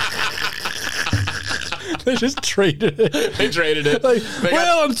 They just traded it. They traded it. Like,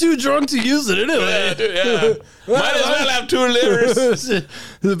 I'm too drunk to use it anyway. Yeah. Might as well have two livers.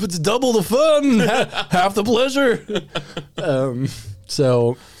 It's double the fun, half the pleasure.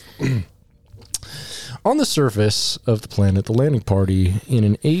 So, on the surface of the planet, the landing party, in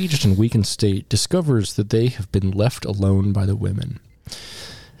an aged and weakened state, discovers that they have been left alone by the women.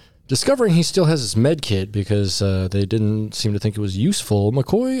 Discovering he still has his med kit because they didn't seem to think it was useful,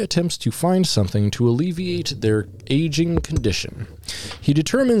 McCoy attempts to find something to alleviate their aging condition. He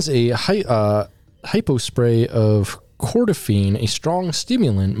determines a hypospray of cordyceps, a strong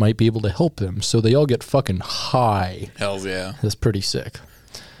stimulant, might be able to help them, so they all get fucking high. Hells yeah. That's pretty sick.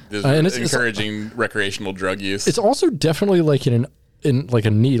 And it's encouraging recreational drug use. It's also definitely like in like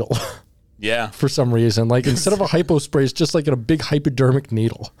a needle. Yeah. For some reason. Like instead of a hypospray, it's just like in a big hypodermic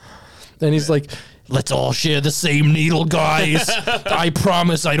needle. And he's like, let's all share the same needle, guys. I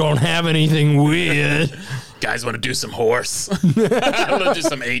promise I don't have anything weird. Guys want to do some horse? I want to do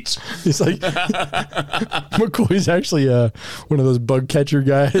some H. He's like, McCoy's actually one of those bug catcher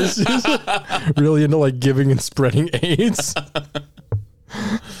guys. He's really into like giving and spreading AIDS.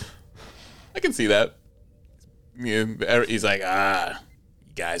 I can see that. Yeah, he's like,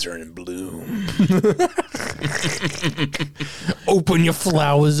 you guys are in bloom. Open your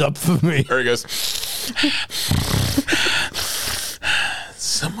flowers up for me. There he goes.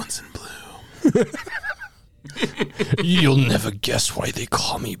 Someone's in bloom. You'll never guess why they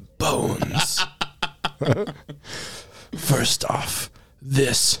call me Bones. First off,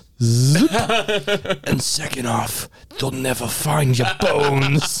 this. Zip. And second off, they'll never find your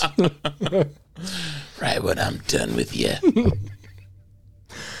bones. Right when I'm done with you.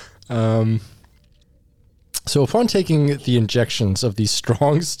 So upon taking the injections of the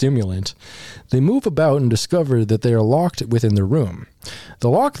strong stimulant, they move about and discover that they are locked within the room. The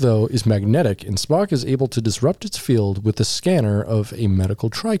lock, though, is magnetic, and Spock is able to disrupt its field with the scanner of a medical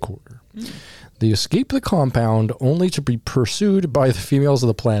tricorder. They escape the compound only to be pursued by the females of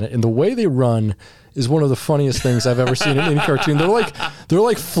the planet. And the way they run is one of the funniest things I've ever seen in any cartoon. They're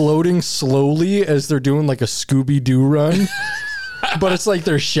like floating slowly as they're doing like a Scooby-Doo run. But it's like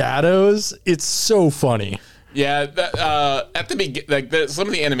their shadows. It's so funny. Yeah, at the beginning, some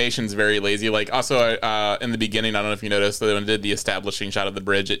of the animation's very lazy. Like also in the beginning, I don't know if you noticed, when I did the establishing shot of the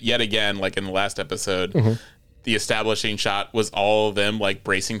bridge, yet again, like in the last episode, the establishing shot was all of them like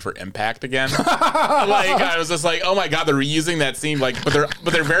bracing for impact again. Like I was just like, oh my god, they're reusing that scene. Like, but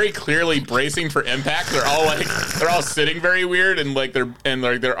they're very clearly bracing for impact. They're all sitting very weird and like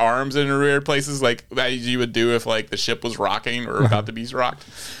their arms in weird places, like that you would do if like the ship was rocking or about to be rocked.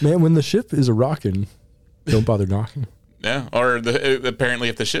 Man, when the ship is rocking, don't bother knocking. Yeah, or apparently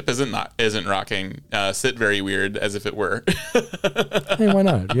if the ship isn't rocking, sit very weird as if it were. Hey, why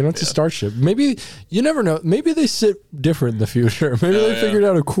not? You know, it's a starship. Maybe, you never know. Maybe they sit different in the future. Maybe they figured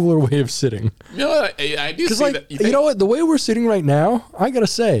out a cooler way of sitting. You know what? I do see that. You know what? The way we're sitting right now, I gotta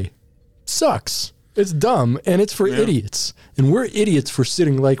say, sucks. It's dumb, and it's for idiots. And we're idiots for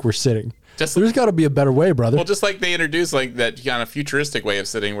sitting like we're sitting. There's got to be a better way, brother. Well, just like they introduced like that kind of futuristic way of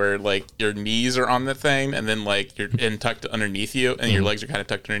sitting where like your knees are on the thing and then like you're tucked underneath you and your legs are kind of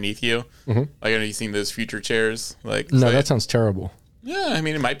tucked underneath you. Like, have you seen those future chairs? Like, no, that sounds terrible. Yeah, I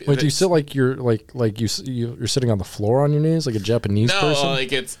mean, it might be. Wait, do you sit like you're you're sitting on the floor on your knees like a Japanese person? No,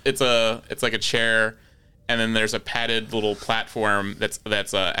 like it's like a chair, and then there's a padded little platform that's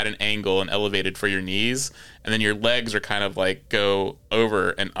at an angle and elevated for your knees, and then your legs are kind of like go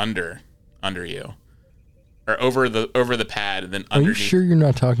over and under you, or over the pad, and then underneath. Are you sure you're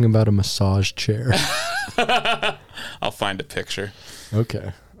not talking about a massage chair? I'll find a picture.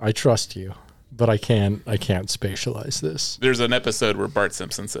 Okay, I trust you, but I can't spatialize this. There's an episode where Bart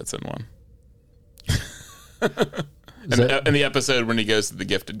Simpson sits in one. In the episode when he goes to the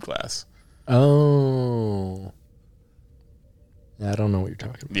gifted class. Oh, I don't know what you're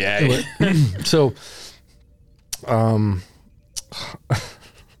talking about. Yeah. Anyway, so,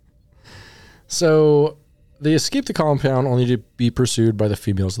 So they escape the compound only to be pursued by the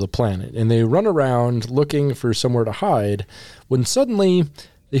females of the planet. And they run around looking for somewhere to hide when suddenly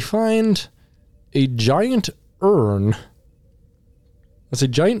they find a giant urn. That's a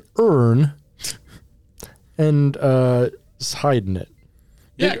giant urn and hide in it.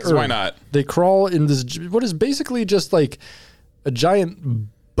 Yeah, because why not? They crawl in this, what is basically just like a giant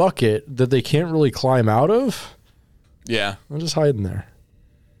bucket that they can't really climb out of. Yeah. They'll just hide in there.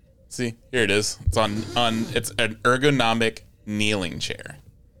 See, here it is. It's it's an ergonomic kneeling chair.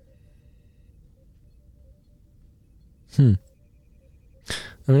 I mean,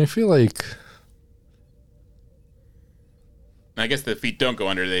 I feel like, I guess the feet don't go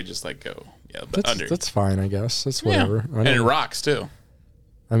under; they just like go, under. That's fine, I guess. That's whatever. Yeah. And it rocks too.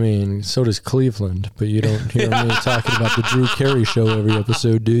 I mean, so does Cleveland, but you don't hear me talking about the Drew Carey show every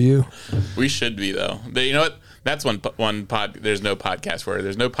episode, do you? We should be though. You know what? That's one pod. There's no podcast for it.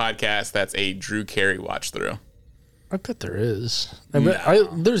 There's no podcast that's a Drew Carey watch through. I bet there is.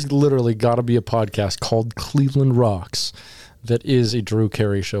 There's literally got to be a podcast called Cleveland Rocks that is a Drew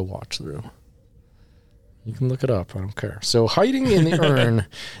Carey show watch through. You can look it up. I don't care. So hiding in the urn,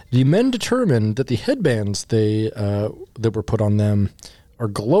 the men determined that the headbands that were put on them are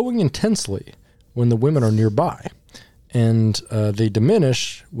glowing intensely when the women are nearby, and they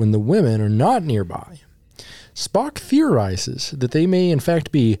diminish when the women are not nearby. Spock theorizes that they may in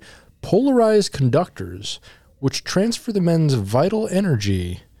fact be polarized conductors which transfer the men's vital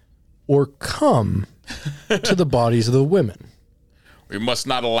energy or cum to the bodies of the women. We must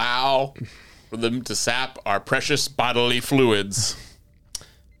not allow for them to sap our precious bodily fluids.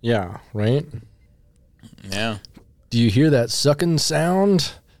 Yeah, right? Yeah. Do you hear that sucking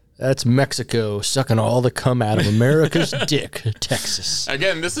sound? That's Mexico sucking all the cum out of America's dick, Texas.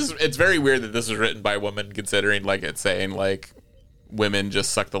 Again, it's very weird that this was written by a woman, considering like it's saying like women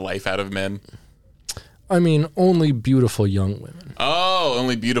just suck the life out of men. I mean, only beautiful young women. Oh,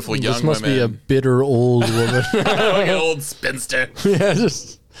 only beautiful young women. This must be a bitter old woman. Like an old spinster. Yeah,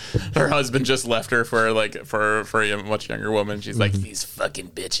 just... Her husband just left her for a much younger woman. She's like, these fucking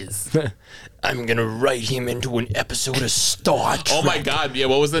bitches. I'm gonna write him into an episode of Star Trek. Oh my god! Yeah,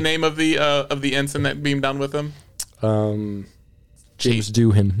 what was the name of the ensign that beamed down with him? James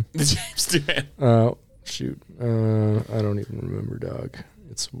Doohan. James Doohan. Shoot. I don't even remember, dog.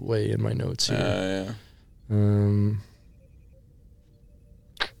 It's way in my notes here. Yeah.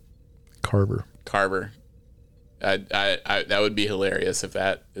 Carver. That would be hilarious if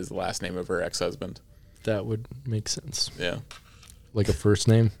that is the last name of her ex-husband. That would make sense. Yeah. Like a first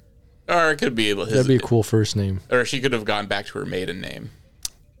name? Or it could be... That'd be a cool first name. Or she could have gone back to her maiden name.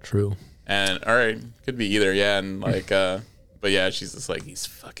 True. And all right, could be either, yeah. And like, but yeah, she's just like, he's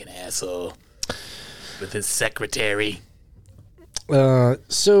fucking asshole with his secretary.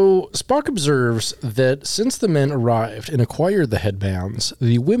 So Spock observes that since the men arrived and acquired the headbands,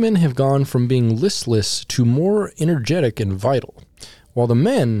 the women have gone from being listless to more energetic and vital, while the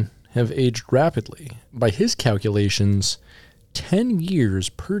men have aged rapidly. By his calculations, 10 years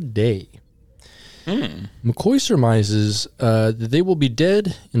per day. McCoy surmises that they will be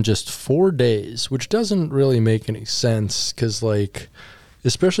dead in just 4 days, which doesn't really make any sense because, like,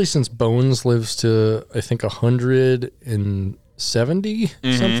 especially since Bones lives to, I think, 170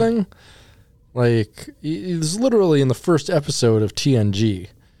 something. Like, he's literally in the first episode of TNG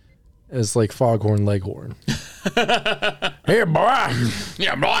as, like, Foghorn Leghorn. Hey, boy!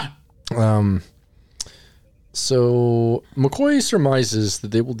 Yeah, boy! So McCoy surmises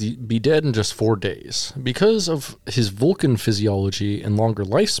that they will be dead in just 4 days. Because of his Vulcan physiology and longer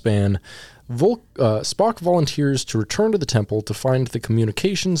lifespan, Spock volunteers to return to the temple to find the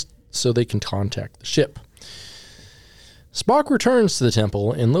communications so they can contact the ship. Spock returns to the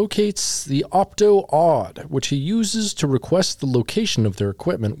temple and locates the Opto-Odd, which he uses to request the location of their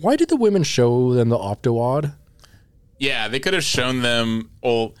equipment. Why did the women show them the Opto-Odd? Yeah, they could have shown them...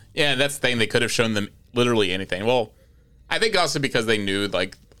 Well, yeah, that's the thing. They could have shown them literally anything. Well, I think also because they knew,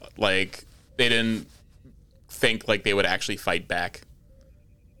 like they didn't think, like, they would actually fight back.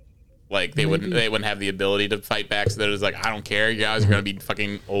 Like, they wouldn't have the ability to fight back, so they're just like, I don't care, you guys are going to be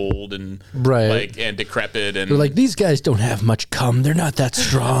fucking old and, like, and decrepit. And they're like, these guys don't have much cum. They're not that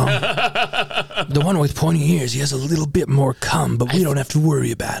strong. The one with pointy ears, he has a little bit more cum, but we don't have to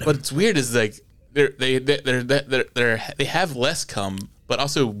worry about it. But it's weird is, like, they have less cum, but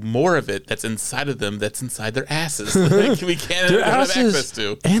also more of it that's inside of them that's inside their asses. Like, we can't have access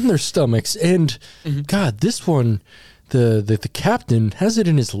to. And their stomachs. And, God, this one... The captain has it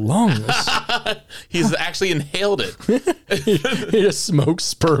in his lungs. He's actually inhaled it. He just smokes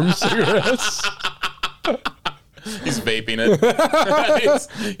sperm cigarettes. He's vaping it. He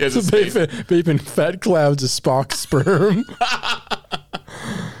has vaping fat clouds of Spock sperm.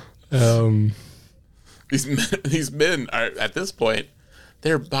 These men are, at this point,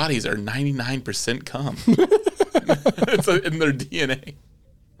 their bodies are 99% cum. It's in their DNA.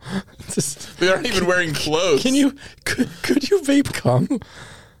 They aren't even wearing clothes. Could you vape cum?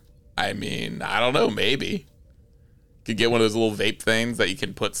 I mean, I don't know. Maybe you could get one of those little vape things that you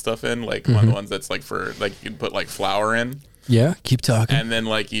can put stuff in, like one of the ones that's like for, like, you can put like flour in. Yeah, keep talking. And then,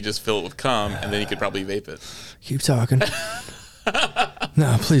 like, you just fill it with cum, and then you could probably vape it. Keep talking.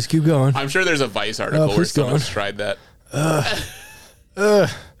 No, please keep going. I'm sure there's a Vice article where someone's tried that.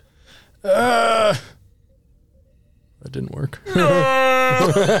 That didn't work.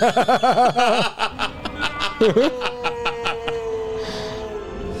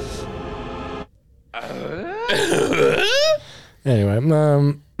 Anyway,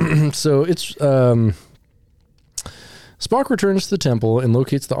 so it's Spock returns to the temple and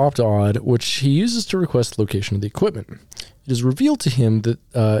locates the Opto-Odd, which he uses to request the location of the equipment. It is revealed to him that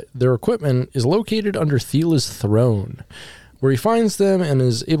their equipment is located under Thiela's throne, where he finds them and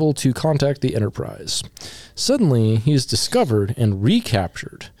is able to contact the Enterprise. Suddenly, he is discovered and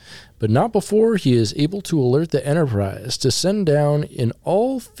recaptured, but not before he is able to alert the Enterprise to send down an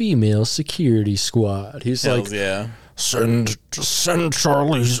all-female security squad. He's Hells like, yeah. Send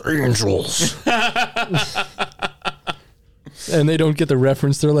Charlie's Angels. And they don't get the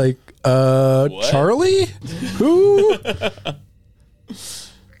reference. They're like, Charlie? Who?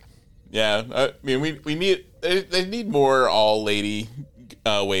 Yeah, I mean, we need... They need more all-lady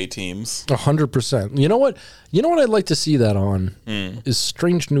away teams. 100%. You know what I'd like to see that on is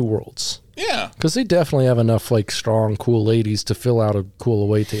Strange New Worlds. Yeah. Because they definitely have enough, like, strong, cool ladies to fill out a cool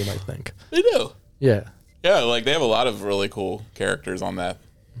away team, I think. They do. Yeah. Yeah, like, they have a lot of really cool characters on that.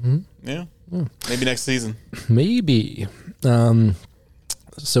 Mm-hmm. Yeah. Maybe next season. Maybe.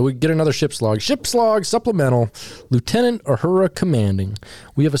 So we get another ship's log. Ship's log supplemental. Lieutenant Uhura commanding.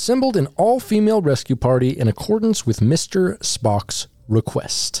 We have assembled an all-female rescue party in accordance with Mr. Spock's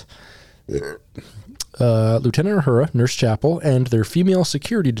request. Lieutenant Uhura, Nurse Chapel, and their female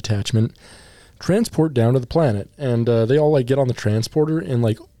security detachment transport down to the planet. And they all, like, get on the transporter, and,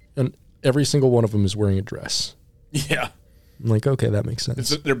 like, and every single one of them is wearing a dress. Yeah. I'm like, okay, that makes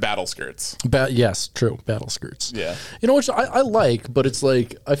sense. They're battle skirts. Yes, true. Battle skirts. Yeah. You know, which I like, but it's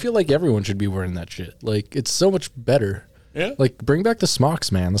like, I feel like everyone should be wearing that shit. Like, it's so much better. Yeah. Like, bring back the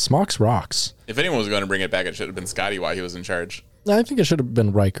smocks, man. The smocks rocks. If anyone was going to bring it back, it should have been Scotty while he was in charge. I think it should have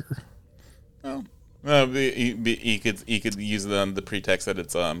been Riker. Oh. He could use the pretext that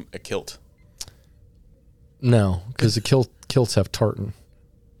it's a kilt. No, because the kilts have tartan.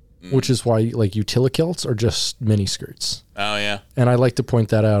 which is why like utility-kilts are just mini skirts. Oh yeah. And I like to point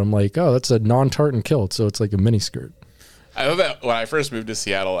that out. I'm like, oh, that's a non-tartan kilt, so it's like a mini skirt. I love that. When I first moved to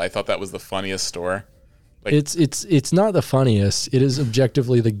Seattle, I thought that was the funniest store. Like, it's not the funniest. It is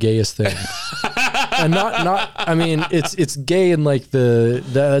objectively the gayest thing. And not I mean, it's gay in like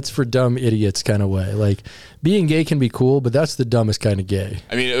that's for dumb idiots kind of way. Like being gay can be cool, but that's the dumbest kind of gay.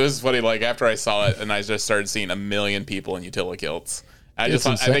 I mean, it was funny. Like after I saw it, and I just started seeing a million people in utility kilts. It's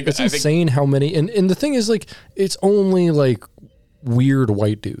insane how many. And the thing is, like, it's only like weird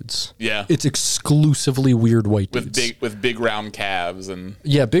white dudes. Yeah, it's exclusively weird white dudes with big round calves and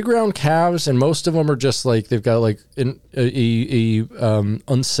big round calves, and most of them are just like they've got like a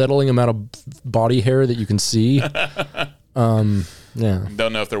unsettling amount of body hair that you can see. Yeah,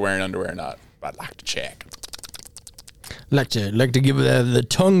 don't know if they're wearing underwear or not, but I'd like to check. Like to give the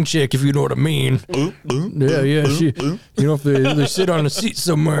tongue check, if you know what I mean. Yeah. If they sit on a seat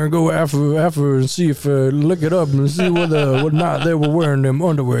somewhere and go after and see if look it up and see whether or not they were wearing them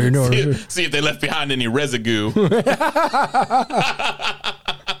underwear. You know, see if they left behind any residue. Oh,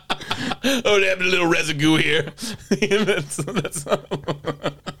 they have a little residue here. that's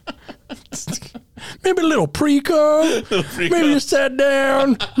maybe a little pre-cum. Maybe you sat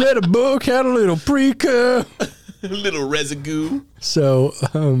down, read a book, had a little pre-cum. A little residue. So,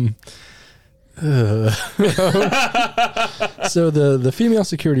 so the female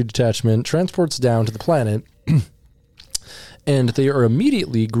security detachment transports down to the planet, and they are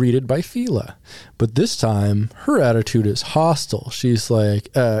immediately greeted by Fulla. But this time, her attitude is hostile. She's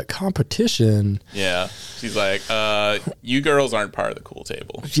like, competition. Yeah. She's like, you girls aren't part of the cool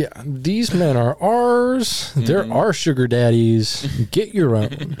table. Yeah, these men are ours. They're our sugar daddies. Get your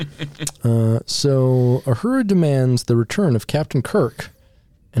own. So Uhura demands the return of Captain Kirk,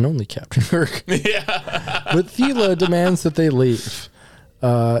 and only Captain Kirk. Yeah. But Fulla demands that they leave.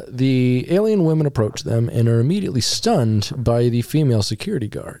 The alien women approach them and are immediately stunned by the female security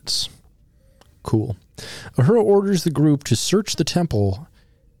guards. Cool. Uhura orders the group to search the temple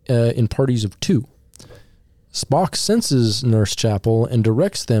in parties of 2. Spock senses Nurse Chapel and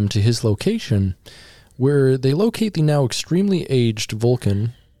directs them to his location, where they locate the now extremely aged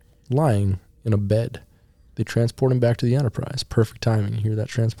Vulcan lying in a bed. They transport him back to the Enterprise. Perfect timing. You hear that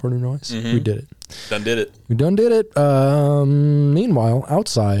transporter noise? Mm-hmm. We did it. We done did it. Meanwhile,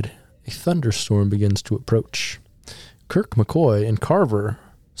 outside, a thunderstorm begins to approach. Kirk, McCoy, and Carver,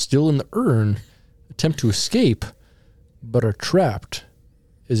 still in the urn, attempt to escape, but are trapped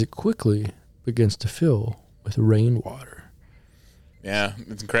as it quickly begins to fill with rainwater. Yeah,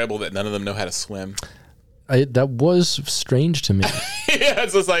 it's incredible that none of them know how to swim. That was strange to me. Yeah,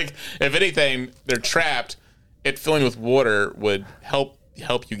 it's just like, if anything, they're trapped. It filling with water would help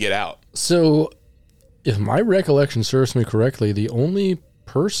you get out. So, if my recollection serves me correctly, the only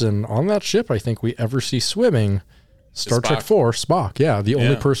person on that ship I think we ever see swimming, Star Trek IV, Spock. Yeah, the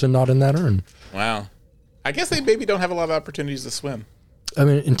only person not in that urn. Wow. I guess they maybe don't have a lot of opportunities to swim. I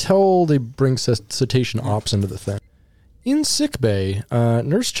mean, until they bring cetacean ops into the thing. In sickbay,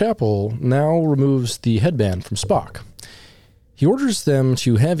 Nurse Chapel now removes the headband from Spock. He orders them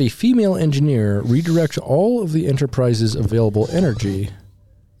to have a female engineer redirect all of the Enterprise's available energy,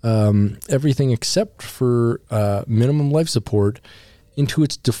 everything except for minimum life support, into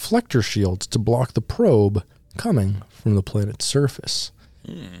its deflector shields to block the probe coming from the planet's surface.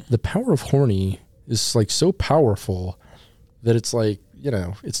 The power of horny is like so powerful that it's like,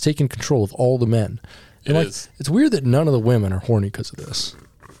 it's taken control of all the men. And it's weird that none of the women are horny because of this.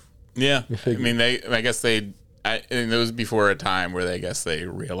 Yeah. I mean, I guess it was before a time where they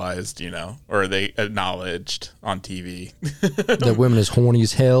realized, or they acknowledged on TV that women is horny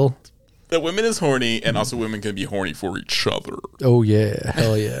as hell. That women is horny, and also women can be horny for each other. Oh yeah,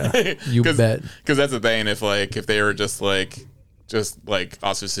 hell yeah, you bet. Because that's the thing. If they were just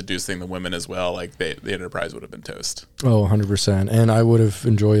also seducing the women as well, the Enterprise would have been toast. Oh, 100%. And I would have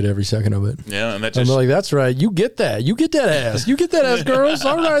enjoyed every second of it. Yeah, and I'm like, that's right. You get that. You get that ass. You get that ass, girls.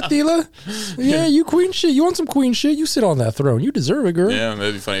 All right, Thela. Yeah, you queen shit. You want some queen shit? You sit on that throne. You deserve it, girl. Yeah,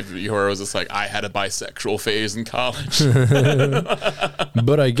 that'd be funny if Uhura was just like, I had a bisexual phase in college.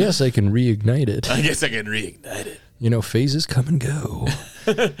 But I guess I can reignite it. Phases come and go.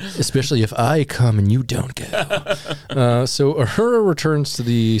 Especially if I come and you don't go. So Uhura returns to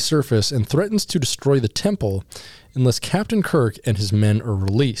the surface and threatens to destroy the temple unless Captain Kirk and his men are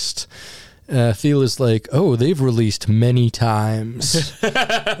released. Thela's like, oh, they've released many times.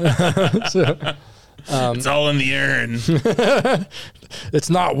 It's all in the urn.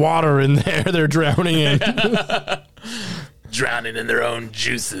 It's not water in there. They're drowning in. Drowning in their own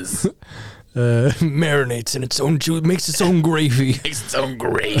juices. marinates in its own juice, makes its own gravy. Makes its own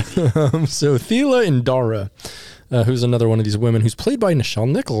gravy. So Thela and Dara, who's another one of these women, who's played by Nichelle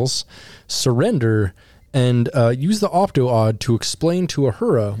Nichols, surrender and use the Opto-Odd to explain to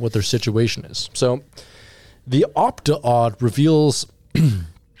Ahura what their situation is. So the Opto-Odd reveals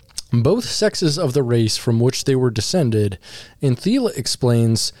both sexes of the race from which they were descended, and Thela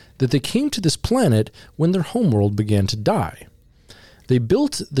explains that they came to this planet when their homeworld began to die. They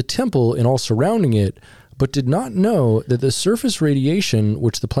built the temple and all surrounding it, but did not know that the surface radiation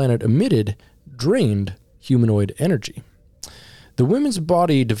which the planet emitted drained humanoid energy. The women's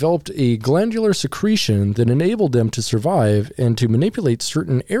body developed a glandular secretion that enabled them to survive and to manipulate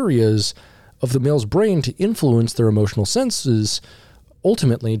certain areas of the male's brain to influence their emotional senses,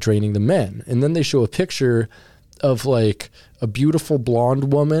 ultimately draining the men. And then they show a picture of like a beautiful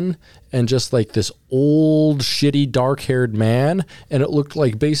blonde woman and just like this old, shitty, dark-haired man, and it looked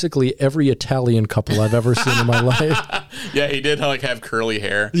like basically every Italian couple I've ever seen in my life. Yeah, he did like have curly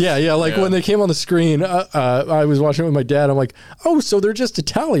hair. Yeah. Like when they came on the screen, I was watching it with my dad. I'm like, oh, so they're just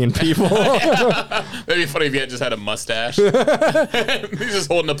Italian people. That'd be funny if he had just had a mustache. He's just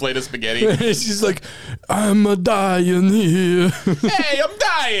holding a plate of spaghetti. She's like, I'm a dying here. Hey, I'm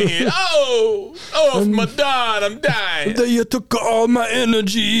dying. Oh, Madonna, I'm dying. They took all my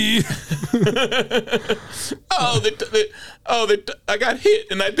energy. I got hit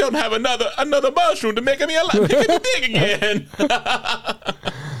and I don't have another mushroom to make me alive. Make me big again.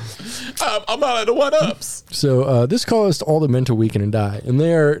 I'm out of the one-ups. So this caused all the men to weaken and die. And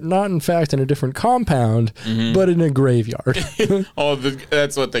they are not, in fact, in a different compound, but in a graveyard.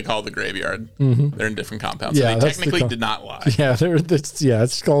 That's what they call the graveyard. They're in different compounds. Yeah, so they technically did not lie. Yeah,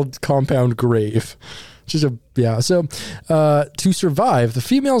 it's called compound grave. To survive, the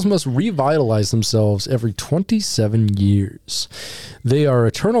females must revitalize themselves every 27 years. They are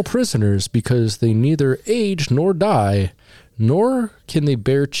eternal prisoners because they neither age nor die, nor can they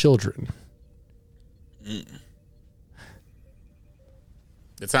bear children.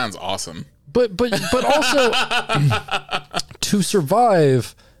 It sounds awesome. But also, to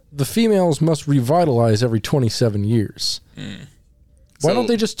survive, the females must revitalize every 27 years. Why don't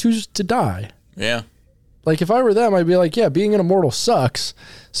they just choose to die? Yeah. Like, if I were them, I'd be like, yeah, being an immortal sucks,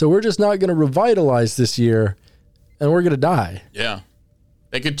 so we're just not going to revitalize this year, and we're going to die. Yeah.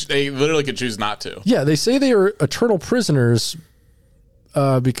 They literally could choose not to. Yeah, they say they are eternal prisoners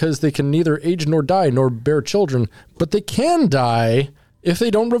because they can neither age nor die nor bear children, but they can die if they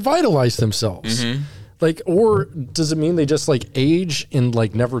don't revitalize themselves. Like, or does it mean they just, like, age and,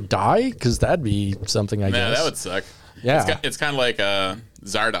 like, never die? Because that'd be something, I guess. Yeah, that would suck. Yeah. It's kind of like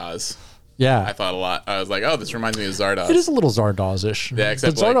Zardoz. Yeah. I thought a lot. I was like, oh, this reminds me of Zardoz. It is a little Zardoz-ish. Yeah,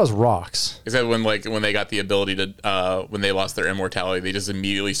 except but Zardoz rocks. Except when they got the ability to, when they lost their immortality, they just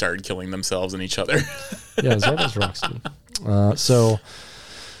immediately started killing themselves and each other. Yeah, Zardoz rocks, dude. So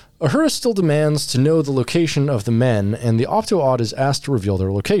Ahura still demands to know the location of the men, and the Opto-Odd is asked to reveal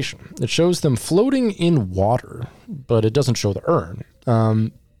their location. It shows them floating in water, but it doesn't show the urn.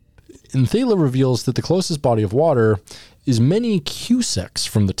 And Thela reveals that the closest body of water is many cusecs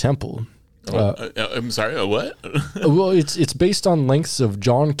from the temple. I'm sorry, a what? Well, it's based on lengths of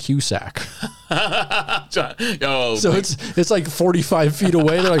John Cusack. So it's like 45 feet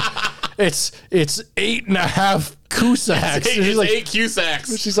away. They're like, it's 8.5 Cusacks. It's like, 8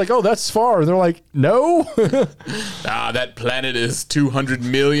 Cusacks. She's like, oh, that's far. And they're like, no. That planet is 200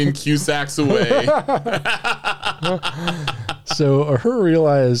 million Cusacks away. So Ahura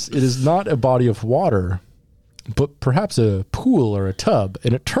realized it is not a body of water, but perhaps a pool or a tub.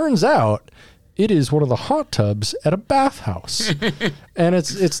 And it turns out it is one of the hot tubs at a bathhouse. And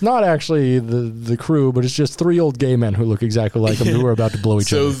it's not actually the crew, but it's just 3 old gay men who look exactly like them who are about to blow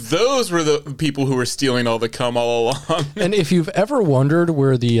each other. So those were the people who were stealing all the cum all along. And if you've ever wondered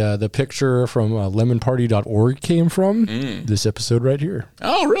where the picture from lemonparty.org came from, this episode right here.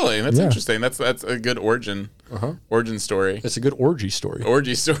 Oh, really? That's interesting. That's a good origin story. It's a good orgy story.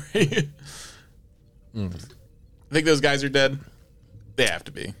 I think those guys are dead. They have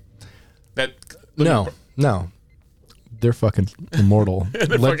to be. No. They're fucking immortal.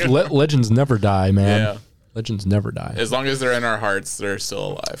 Legends never die, man. Yeah. Legends never die. As long as they're in our hearts, they're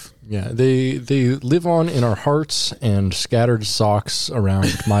still alive. Yeah, they live on in our hearts and scattered socks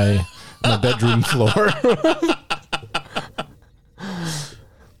around my bedroom floor.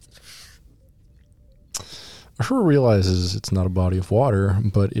 Ahura realizes it's not a body of water,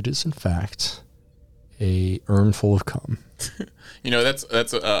 but it is in fact a urn full of cum.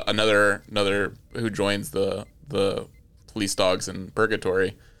 That's another who joins the police dogs in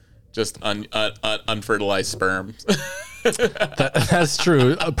purgatory, just unfertilized sperm. That's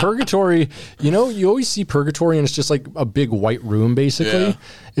true. Purgatory, you always see purgatory and it's just like a big white room, basically. Yeah.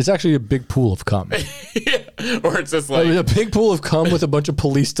 It's actually a big pool of cum. Yeah. Or it's just like a big pool of cum with a bunch of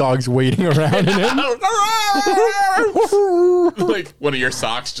police dogs waiting around in it. Like one of your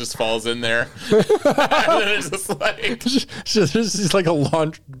socks just falls in there. And then it's just like a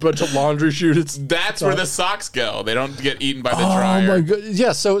bunch of laundry chutes. That's where the socks go. They don't get eaten by the dryer. Oh my god.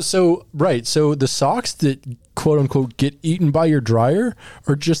 Yeah, so right. So the socks that quote unquote get eaten by your dryer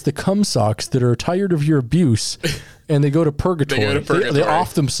are just the cum socks that are tired of your abuse and they go to purgatory. They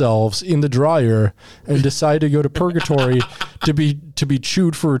off themselves in the dryer and decide to go to purgatory to be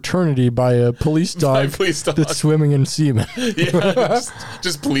chewed for eternity by a police dog that's swimming in semen. Yeah,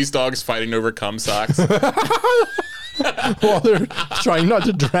 just police dogs fighting over cum socks. While they're trying not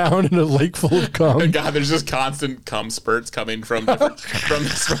to drown in a lake full of cum. God, there's just constant cum spurts coming from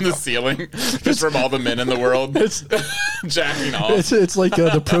the ceiling, just from all the men in the world. It's jacking off. It's like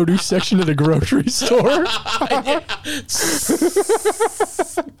the produce section at a grocery store.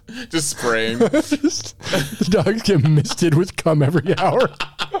 Just spraying. The dogs get misted with cum every hour.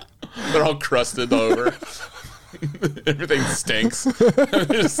 They're all crusted over. Everything stinks.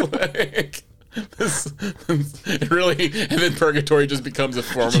 Just like... It really, and then purgatory just becomes a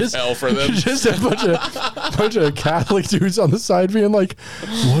form of hell for them. Just a bunch of Catholic dudes on the side being like,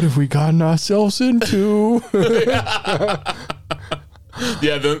 "What have we gotten ourselves into?"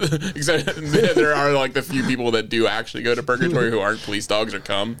 Yeah, there are like the few people that do actually go to purgatory who aren't police dogs or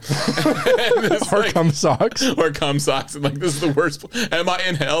cum. Or cum socks. Or cum socks. And like, this is the worst. Am I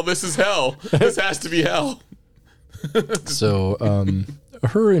in hell? This is hell. This has to be hell. So,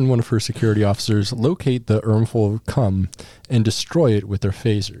 her and one of her security officers locate the urnful of cum and destroy it with their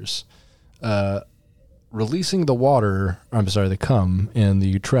phasers, releasing the cum and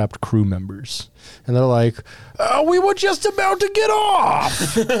the trapped crew members. And they're like, we were just about to get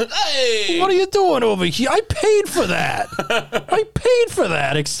off. Hey! What are you doing over here? I paid for that. I paid for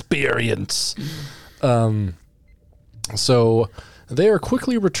that experience. So they are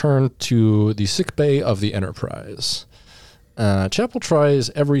quickly returned to the sickbay of the Enterprise. Chapel tries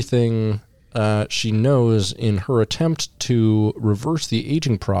everything she knows in her attempt to reverse the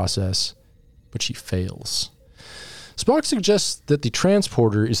aging process, but she fails. Spock suggests that the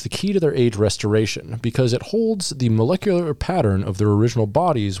transporter is the key to their age restoration because it holds the molecular pattern of their original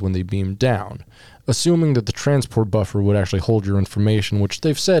bodies when they beam down, assuming that the transport buffer would actually hold your information, which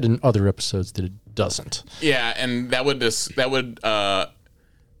they've said in other episodes that it doesn't. Yeah, and that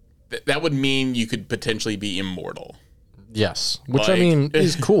would mean you could potentially be immortal. Yes, which I mean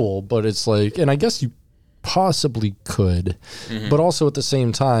is cool, but it's like, and I guess you possibly could, but also at the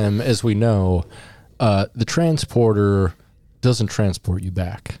same time, as we know, the transporter doesn't transport you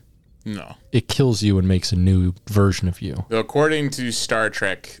back. No. It kills you and makes a new version of you. According to Star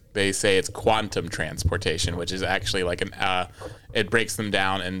Trek, they say it's quantum transportation, which is actually like it breaks them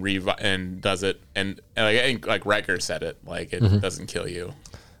down and does it, and I think like Riker said it, like it doesn't kill you.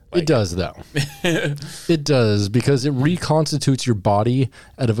 Like, it does, though. It does, because it reconstitutes your body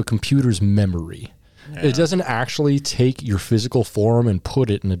out of a computer's memory. Yeah. It doesn't actually take your physical form and put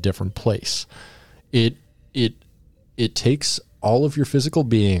it in a different place. It takes all of your physical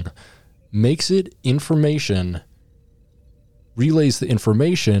being, makes it information, relays the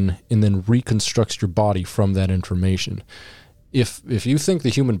information, and then reconstructs your body from that information. If you think the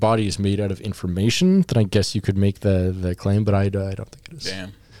human body is made out of information, then I guess you could make the claim, but I don't think it is.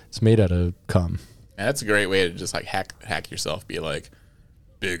 Damn. It's made out of cum. Yeah, that's a great way to just like hack yourself. Be like,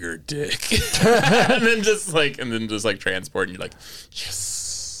 bigger dick, and then just like transport, and you're like,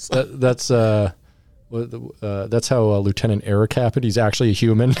 yes. That's how Lieutenant Aerocapit, he's actually a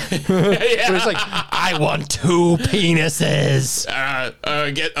human. Yeah. So he's like, I want 2 penises.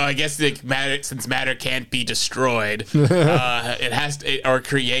 I guess since matter can't be destroyed, it has to, or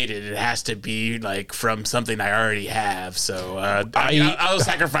created, it has to be like from something I already have. So I'll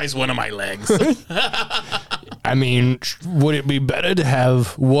sacrifice one of my legs. I mean, would it be better to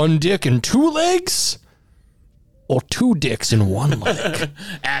have 1 dick and 2 legs? Or 2 dicks in 1 leg?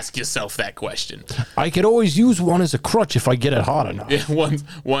 Ask yourself that question. I could always use one as a crutch if I get it hard enough. Yeah,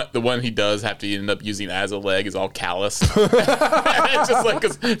 the one he does have to end up using as a leg is all calloused. It's just like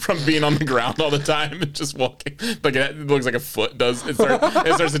from being on the ground all the time and just walking. Like it looks like a foot does. It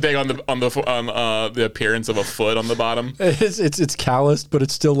starts to take on the appearance of a foot on the bottom. It's calloused, but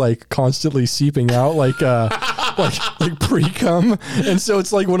it's still like constantly seeping out, like like pre-cum, and so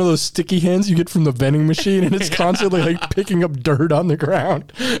it's like one of those sticky hands you get from the vending machine, and it's constantly like picking up dirt on the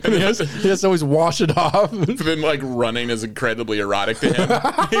ground, and he has to always wash it off. But then like running is incredibly erotic to him.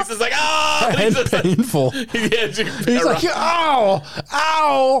 He's just like, oh, and painful. He's like, ow,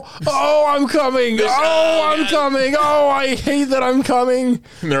 oh, I'm coming, I'm coming, oh, I hate that I'm coming.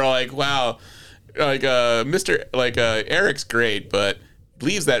 And they're all like, wow, like Mr. like Eric's great, but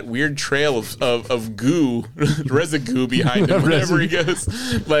leaves that weird trail of goo, residue behind him whenever he goes.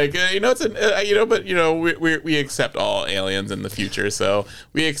 Like, but we accept all aliens in the future, so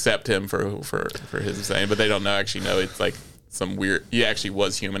we accept him for his saying. But they don't actually know it's like some weird. He actually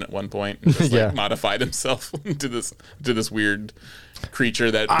was human at one point, and just like modified himself into this weird creature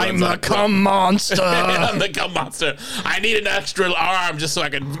that I'm the cum monster. I'm the cum monster. I need an extra arm just so I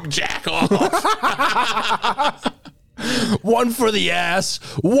can jack off. One for the ass,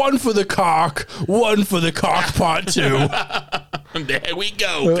 one for the cock, one for the cock pot too. There we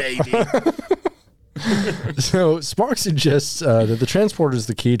go, baby. So Spock suggests that the transporter is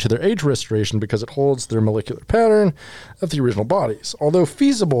the key to their age restoration because it holds their molecular pattern of the original bodies. Although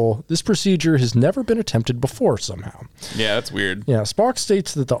feasible, this procedure has never been attempted before somehow. Yeah, that's weird. Yeah, Spock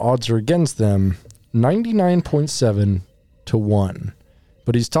states that the odds are against them 99.7 to 1.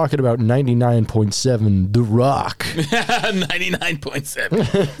 But he's talking about 99.7 The Rock.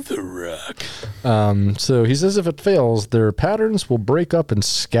 99.7 The Rock. So he says if it fails, their patterns will break up and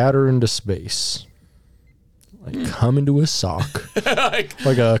scatter into space. Like come into a sock.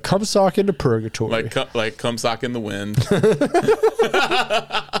 like a cum sock into purgatory. Like cum sock in the wind.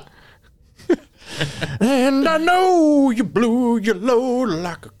 And I know you blew your load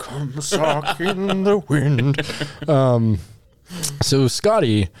like a cum sock in the wind. So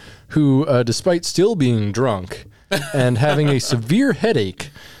Scotty, who, despite still being drunk and having a severe headache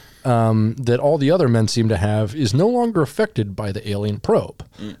that all the other men seem to have, is no longer affected by the alien probe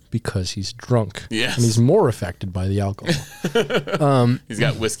because he's drunk. Yes. And he's more affected by the alcohol. He's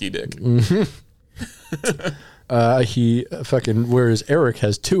got whiskey dick. He fucking, whereas Eric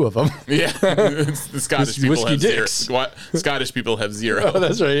has 2 of them. Yeah. The Scottish people have dicks. 0. Scottish people have 0. Oh,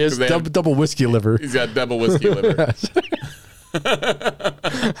 that's right. He has double whiskey liver. He's got double whiskey liver.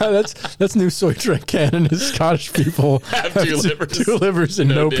 That's new soy drink canon. Is Scottish people have 2 livers, 2 livers and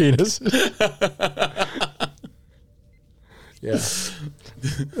no penis. Yeah,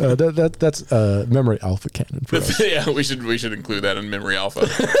 that's memory alpha canon for us. Yeah, we should include that in memory alpha.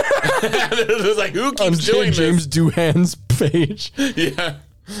 It's like who keeps doing James this? Doohan's page. Yeah,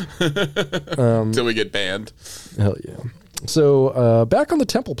 until we get banned. Hell yeah. So back on the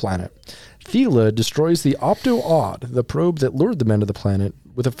Temple planet, Thela destroys the Opto-Odd, the probe that lured the men to the planet,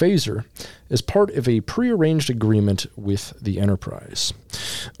 with a phaser as part of a prearranged agreement with the Enterprise.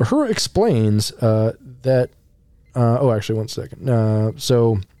 Uhura explains that... actually, one second.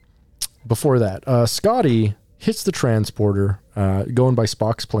 So before that, Scotty hits the transporter, going by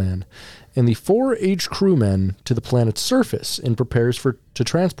Spock's plan, and the 4 aged crewmen to the planet's surface and prepares to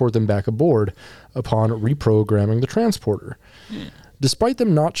transport them back aboard upon reprogramming the transporter. Despite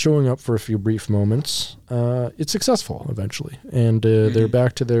them not showing up for a few brief moments, it's successful eventually, and they're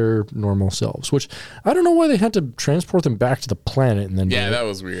back to their normal selves, which I don't know why they had to transport them back to the planet and then that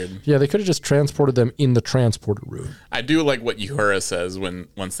was weird. Yeah, they could have just transported them in the transporter room. I do like what Uhura says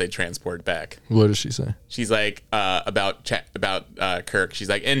once they transport back. What does she say? She's like about Kirk. She's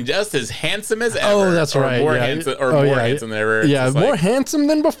like, and just as handsome as ever. Oh, that's or right. More yeah. handsome, or more handsome than ever. Yeah, it's more like, handsome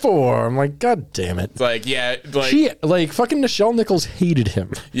than before. I'm like, God damn it. It's like, yeah, like she fucking Nichelle Nichols hated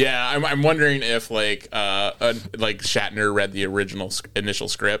him. Yeah, I'm wondering if like Shatner read the initial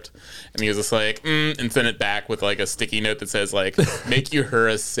script and he was just like, and sent it back with like a sticky note that says like, make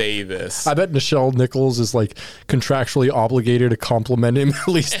Uhura say this. I bet Nichelle Nichols is like contractually obligated to compliment him at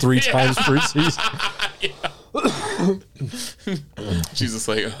least 3 times per season. She's just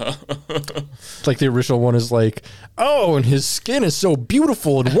like, it's like the original one is like, oh, and his skin is so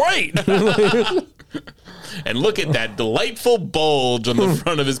beautiful and white. And look at that delightful bulge on the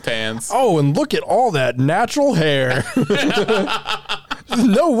front of his pants. Oh, and look at all that natural hair.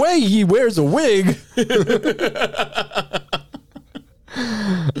 No way he wears a wig.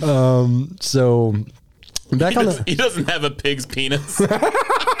 So back he doesn't have a pig's penis.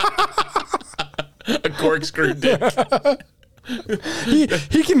 A corkscrew dick.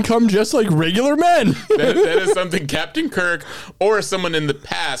 He can come just like regular men. That is something Captain Kirk or someone in the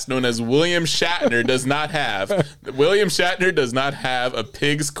past known as William Shatner does not have. William Shatner does not have a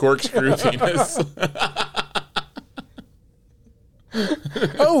pig's corkscrew penis.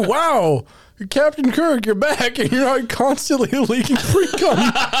 Oh, wow. Captain Kirk, you're back and you're not constantly leaking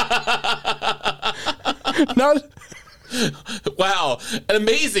pre-cum. Not. Wow,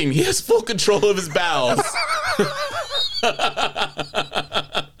 amazing! He has full control of his bowels.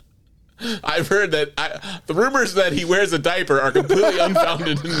 I've heard that the rumors that he wears a diaper are completely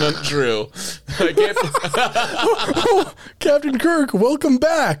unfounded and untrue. I can't. Captain Kirk, welcome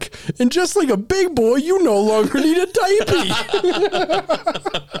back. And just like a big boy, you no longer need a diaper.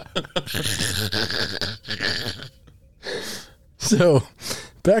 So,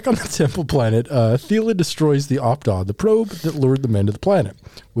 back on the Temple planet, Thela destroys the Optod, the probe that lured the men to the planet,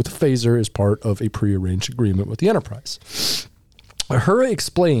 with a phaser as part of a prearranged agreement with the Enterprise. Uhura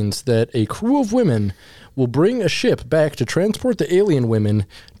explains that a crew of women will bring a ship back to transport the alien women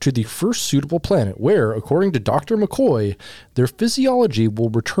to the first suitable planet, where, according to Dr. McCoy, their physiology will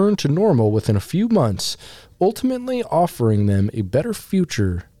return to normal within a few months, ultimately offering them a better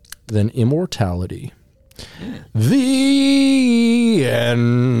future than immortality. The end.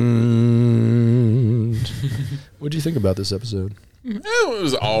 What do you think about this episode? It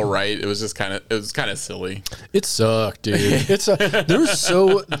was all right. It was just kind of silly. It sucked, dude.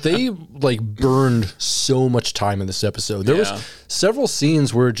 They like burned so much time in this episode. There was several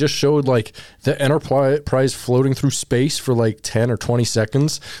scenes where it just showed like the Enterprise floating through space for like 10 or 20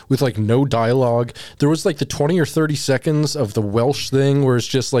 seconds with like no dialogue. There was like the 20 or 30 seconds of the Welsh thing where it's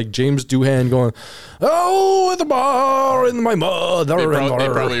just like James Doohan going, "Oh, the bar in my mother." They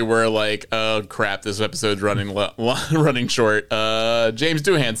probably were like, "Oh crap, this episode's running short." James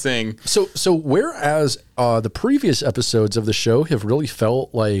Doohan sing. So whereas the previous episodes of the show have really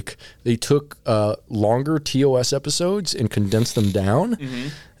felt like they took longer TOS episodes and condensed them down,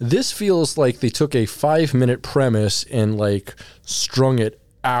 this feels like they took a 5-minute premise and like strung it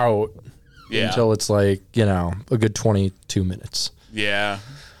out until it's like, a good 22 minutes. Yeah.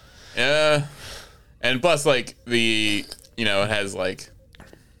 Yeah. And plus like it has like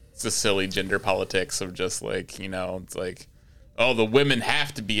it's the silly gender politics of just like, it's like, oh, the women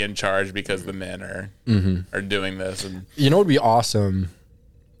have to be in charge because the men are doing this. And what would be awesome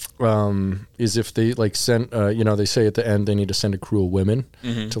is if they like sent, they say at the end they need to send a crew of women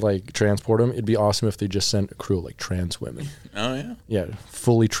to like transport them. It'd be awesome if they just sent a crew of like trans women. Oh yeah, yeah,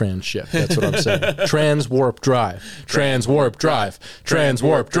 fully trans ship. That's what I'm saying. Trans warp drive, trans warp drive, trans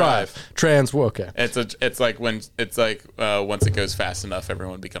warp drive, trans. Okay, it's like once it goes fast enough,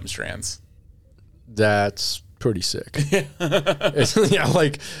 everyone becomes trans. That's pretty sick.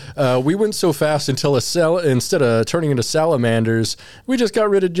 We went so fast until instead of turning into salamanders, we just got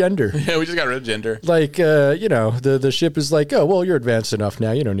rid of gender. Yeah, we just got rid of gender. Like, the ship is like, oh, well, you're advanced enough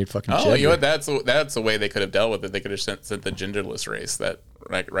now. You don't need fucking gender. Oh, you know what? That's a way they could have dealt with it. They could have sent the genderless race that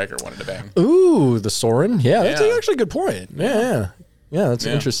Riker wanted to bang. Ooh, the Soren. Yeah, that's actually a good point. Yeah, that's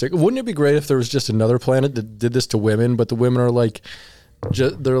interesting. Wouldn't it be great if there was just another planet that did this to women, but the women are like,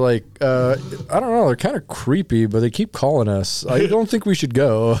 they're like, I don't know, they're kind of creepy, but they keep calling us. I don't think we should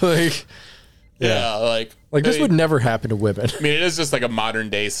go. Like this would never happen to women. I mean, it is just like a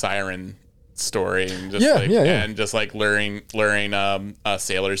modern day siren story, and just and just like luring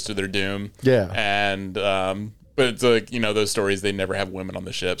sailors to their doom. Yeah, and but it's like, those stories, they never have women on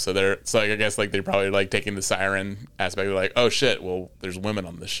the ship, so I guess like they're probably like taking the siren aspect of like, oh shit, well there's women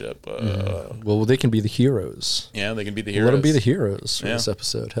on the ship. Well, they can be the heroes. Yeah, they can be the heroes. Let them be the heroes for this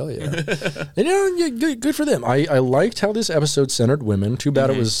episode. Hell yeah. And good for them. I liked how this episode centered women. Too bad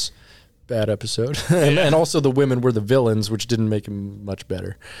it was a bad episode. and also the women were the villains, which didn't make them much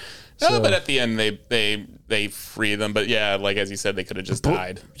better. So, but at the end they free them. But yeah, like as you said, they could have just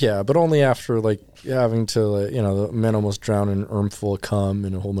died. Yeah, but only after like having to the men almost drown in an arm full of cum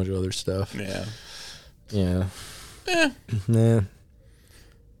and a whole bunch of other stuff. Yeah. Nah.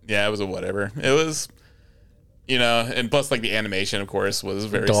 Yeah, it was a whatever. It was, and plus like the animation, of course, was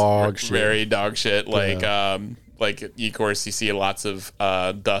very dog shit. Very dog shit. Like of course, you see lots of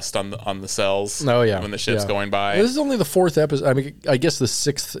dust on the cells. Oh yeah, when the ship's going by. This is only the 4th episode. I mean, I guess the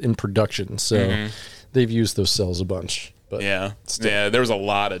 6th in production. So they've used those cells a bunch. But there was a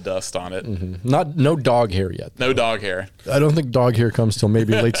lot of dust on it. No dog hair yet. No dog hair. I don't think dog hair comes till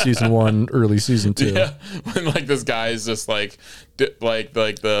maybe late season 1, early season 2. Yeah, when like this guy is just like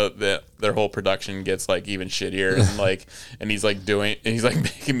their whole production gets like even shittier, and he's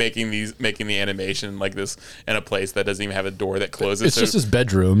making the animation like this in a place that doesn't even have a door that closes. It's just his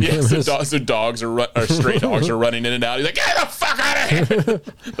bedroom. Yeah, so dogs or stray dogs are running in and out. He's like, get the fuck out of here!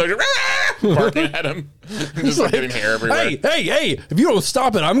 Barking at him, just like getting hair everywhere. Hey! If you don't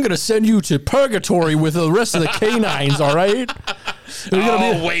stop it, I'm gonna send you to purgatory with the rest of the canines. All right?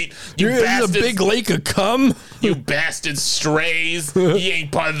 Wait! You're in a big lake of cum. You bastard strays! You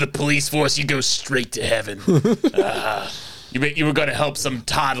ain't part of the police force. You go straight to heaven. You were gonna help some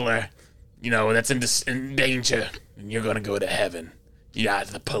toddler. that's in danger, and you're going to go to heaven. You're not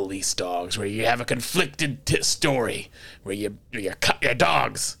the police dogs, where you have a conflicted story, where you're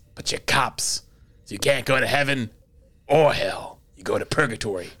dogs, but you're cops. So you can't go to heaven or hell. You go to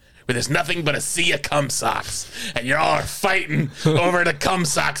purgatory, where there's nothing but a sea of cum socks, and you're all fighting over the cum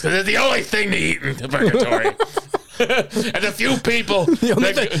socks, because they're the only thing to eat in purgatory. And a few people...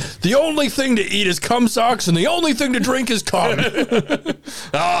 The only thing to eat is cum socks, and the only thing to drink is cum.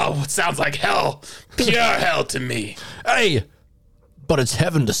 Oh, it sounds like hell. Pure hell to me. Hey... But it's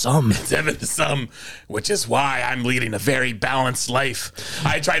heaven to some. It's heaven to some, which is why I'm leading a very balanced life.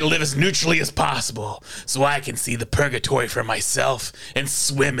 I try to live as neutrally as possible so I can see the purgatory for myself and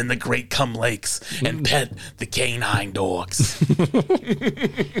swim in the great cum lakes and pet the canine dogs.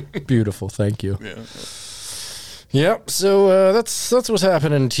 Beautiful. Thank you. Yeah. Yep. So that's what's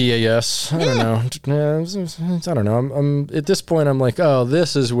happening in TAS. I don't know. I don't know. I'm at this point. I'm like, oh,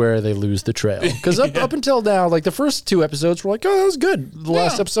 this is where they lose the trail. Because up until now, like the first 2 episodes were like, oh, that was good. The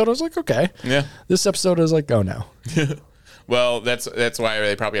last episode, I was like, okay. Yeah. This episode is like, oh no. Well, that's why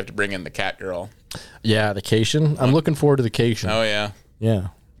they probably have to bring in the cat girl. Yeah, the Cation. I'm looking forward to the Cation. Oh yeah. Yeah.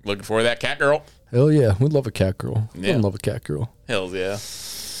 Looking forward to that cat girl. Hell yeah, we'd love a cat girl. Yeah. I'd love a cat girl. Hells yeah.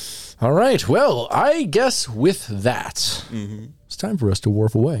 All right. Well, I guess with that, it's time for us to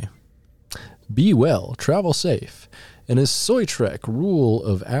warp away. Be well, travel safe, and as Soy Trek rule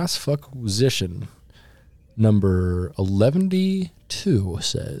of assfuckposition number 1122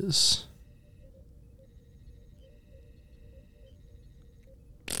 says,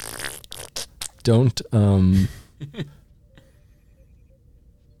 don't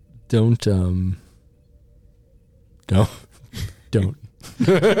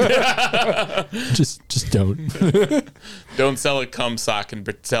just don't. Don't sell a cum sock and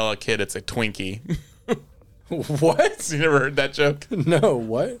tell a kid it's a Twinkie. What? You never heard that joke? No,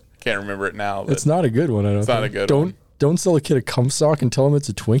 what? Can't remember it now. It's not a good one. I don't. It's not a good one. Don't sell a kid a cum sock and tell him it's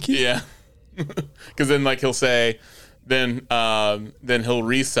a Twinkie. Yeah, because then like he'll say, then he'll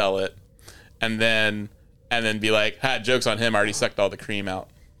resell it, and then be like, "Ha, joke's on him. I already sucked all the cream out."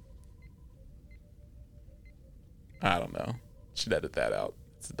 I don't know. Should edit that out.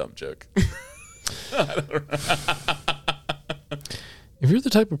 It's a dumb joke. If you're the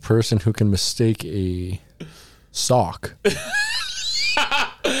type of person who can mistake a sock.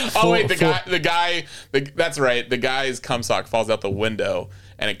 Oh wait, that's right. The guy's cum sock falls out the window,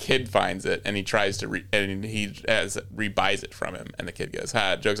 and a kid finds it, and he tries to rebuys it from him, and the kid goes,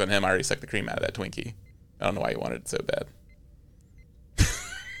 "Ha, joke's on him. I already sucked the cream out of that Twinkie. I don't know why he wanted it so bad."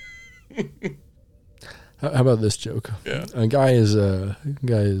 How about this joke? Yeah. A guy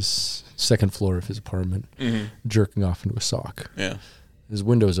is second floor of his apartment, jerking off into a sock. Yeah. His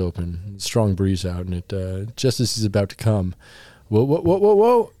window's open, strong breeze out, and it just as he's about to come,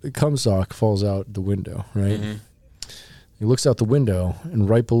 whoa! The cum sock falls out the window, right? Mm-hmm. He looks out the window, and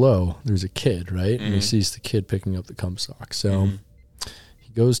right below there's a kid, right? And he sees the kid picking up the cum sock. So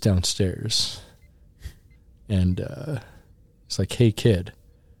he goes downstairs, and it's like, "Hey, kid.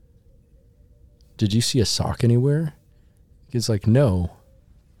 Did you see a sock anywhere?" He's like, "No,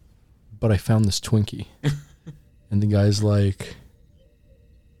 but I found this Twinkie." And the guy's like,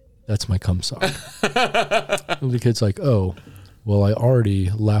 "That's my cum sock." And the kid's like, "Oh, well, I already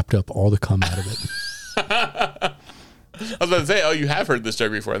lapped up all the cum out of it." I was about to say, oh, you have heard this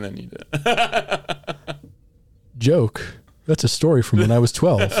joke before, and then you did. Joke? That's a story from when I was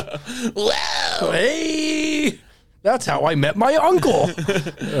 12. Wow. Hey, that's how I met my uncle.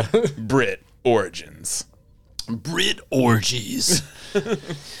 Brit origins. Brit orgies.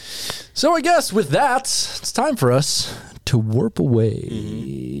 So I guess with that, it's time for us to warp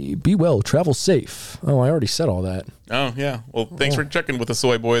away. Be well, travel safe. Oh, I already said all that. Oh, yeah. Well, thanks for checking with the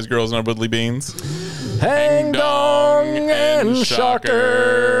soy boys, girls, and our woodley beans. Hang dong and shocker.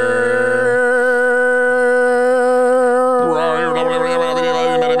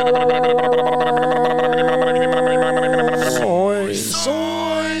 Soy.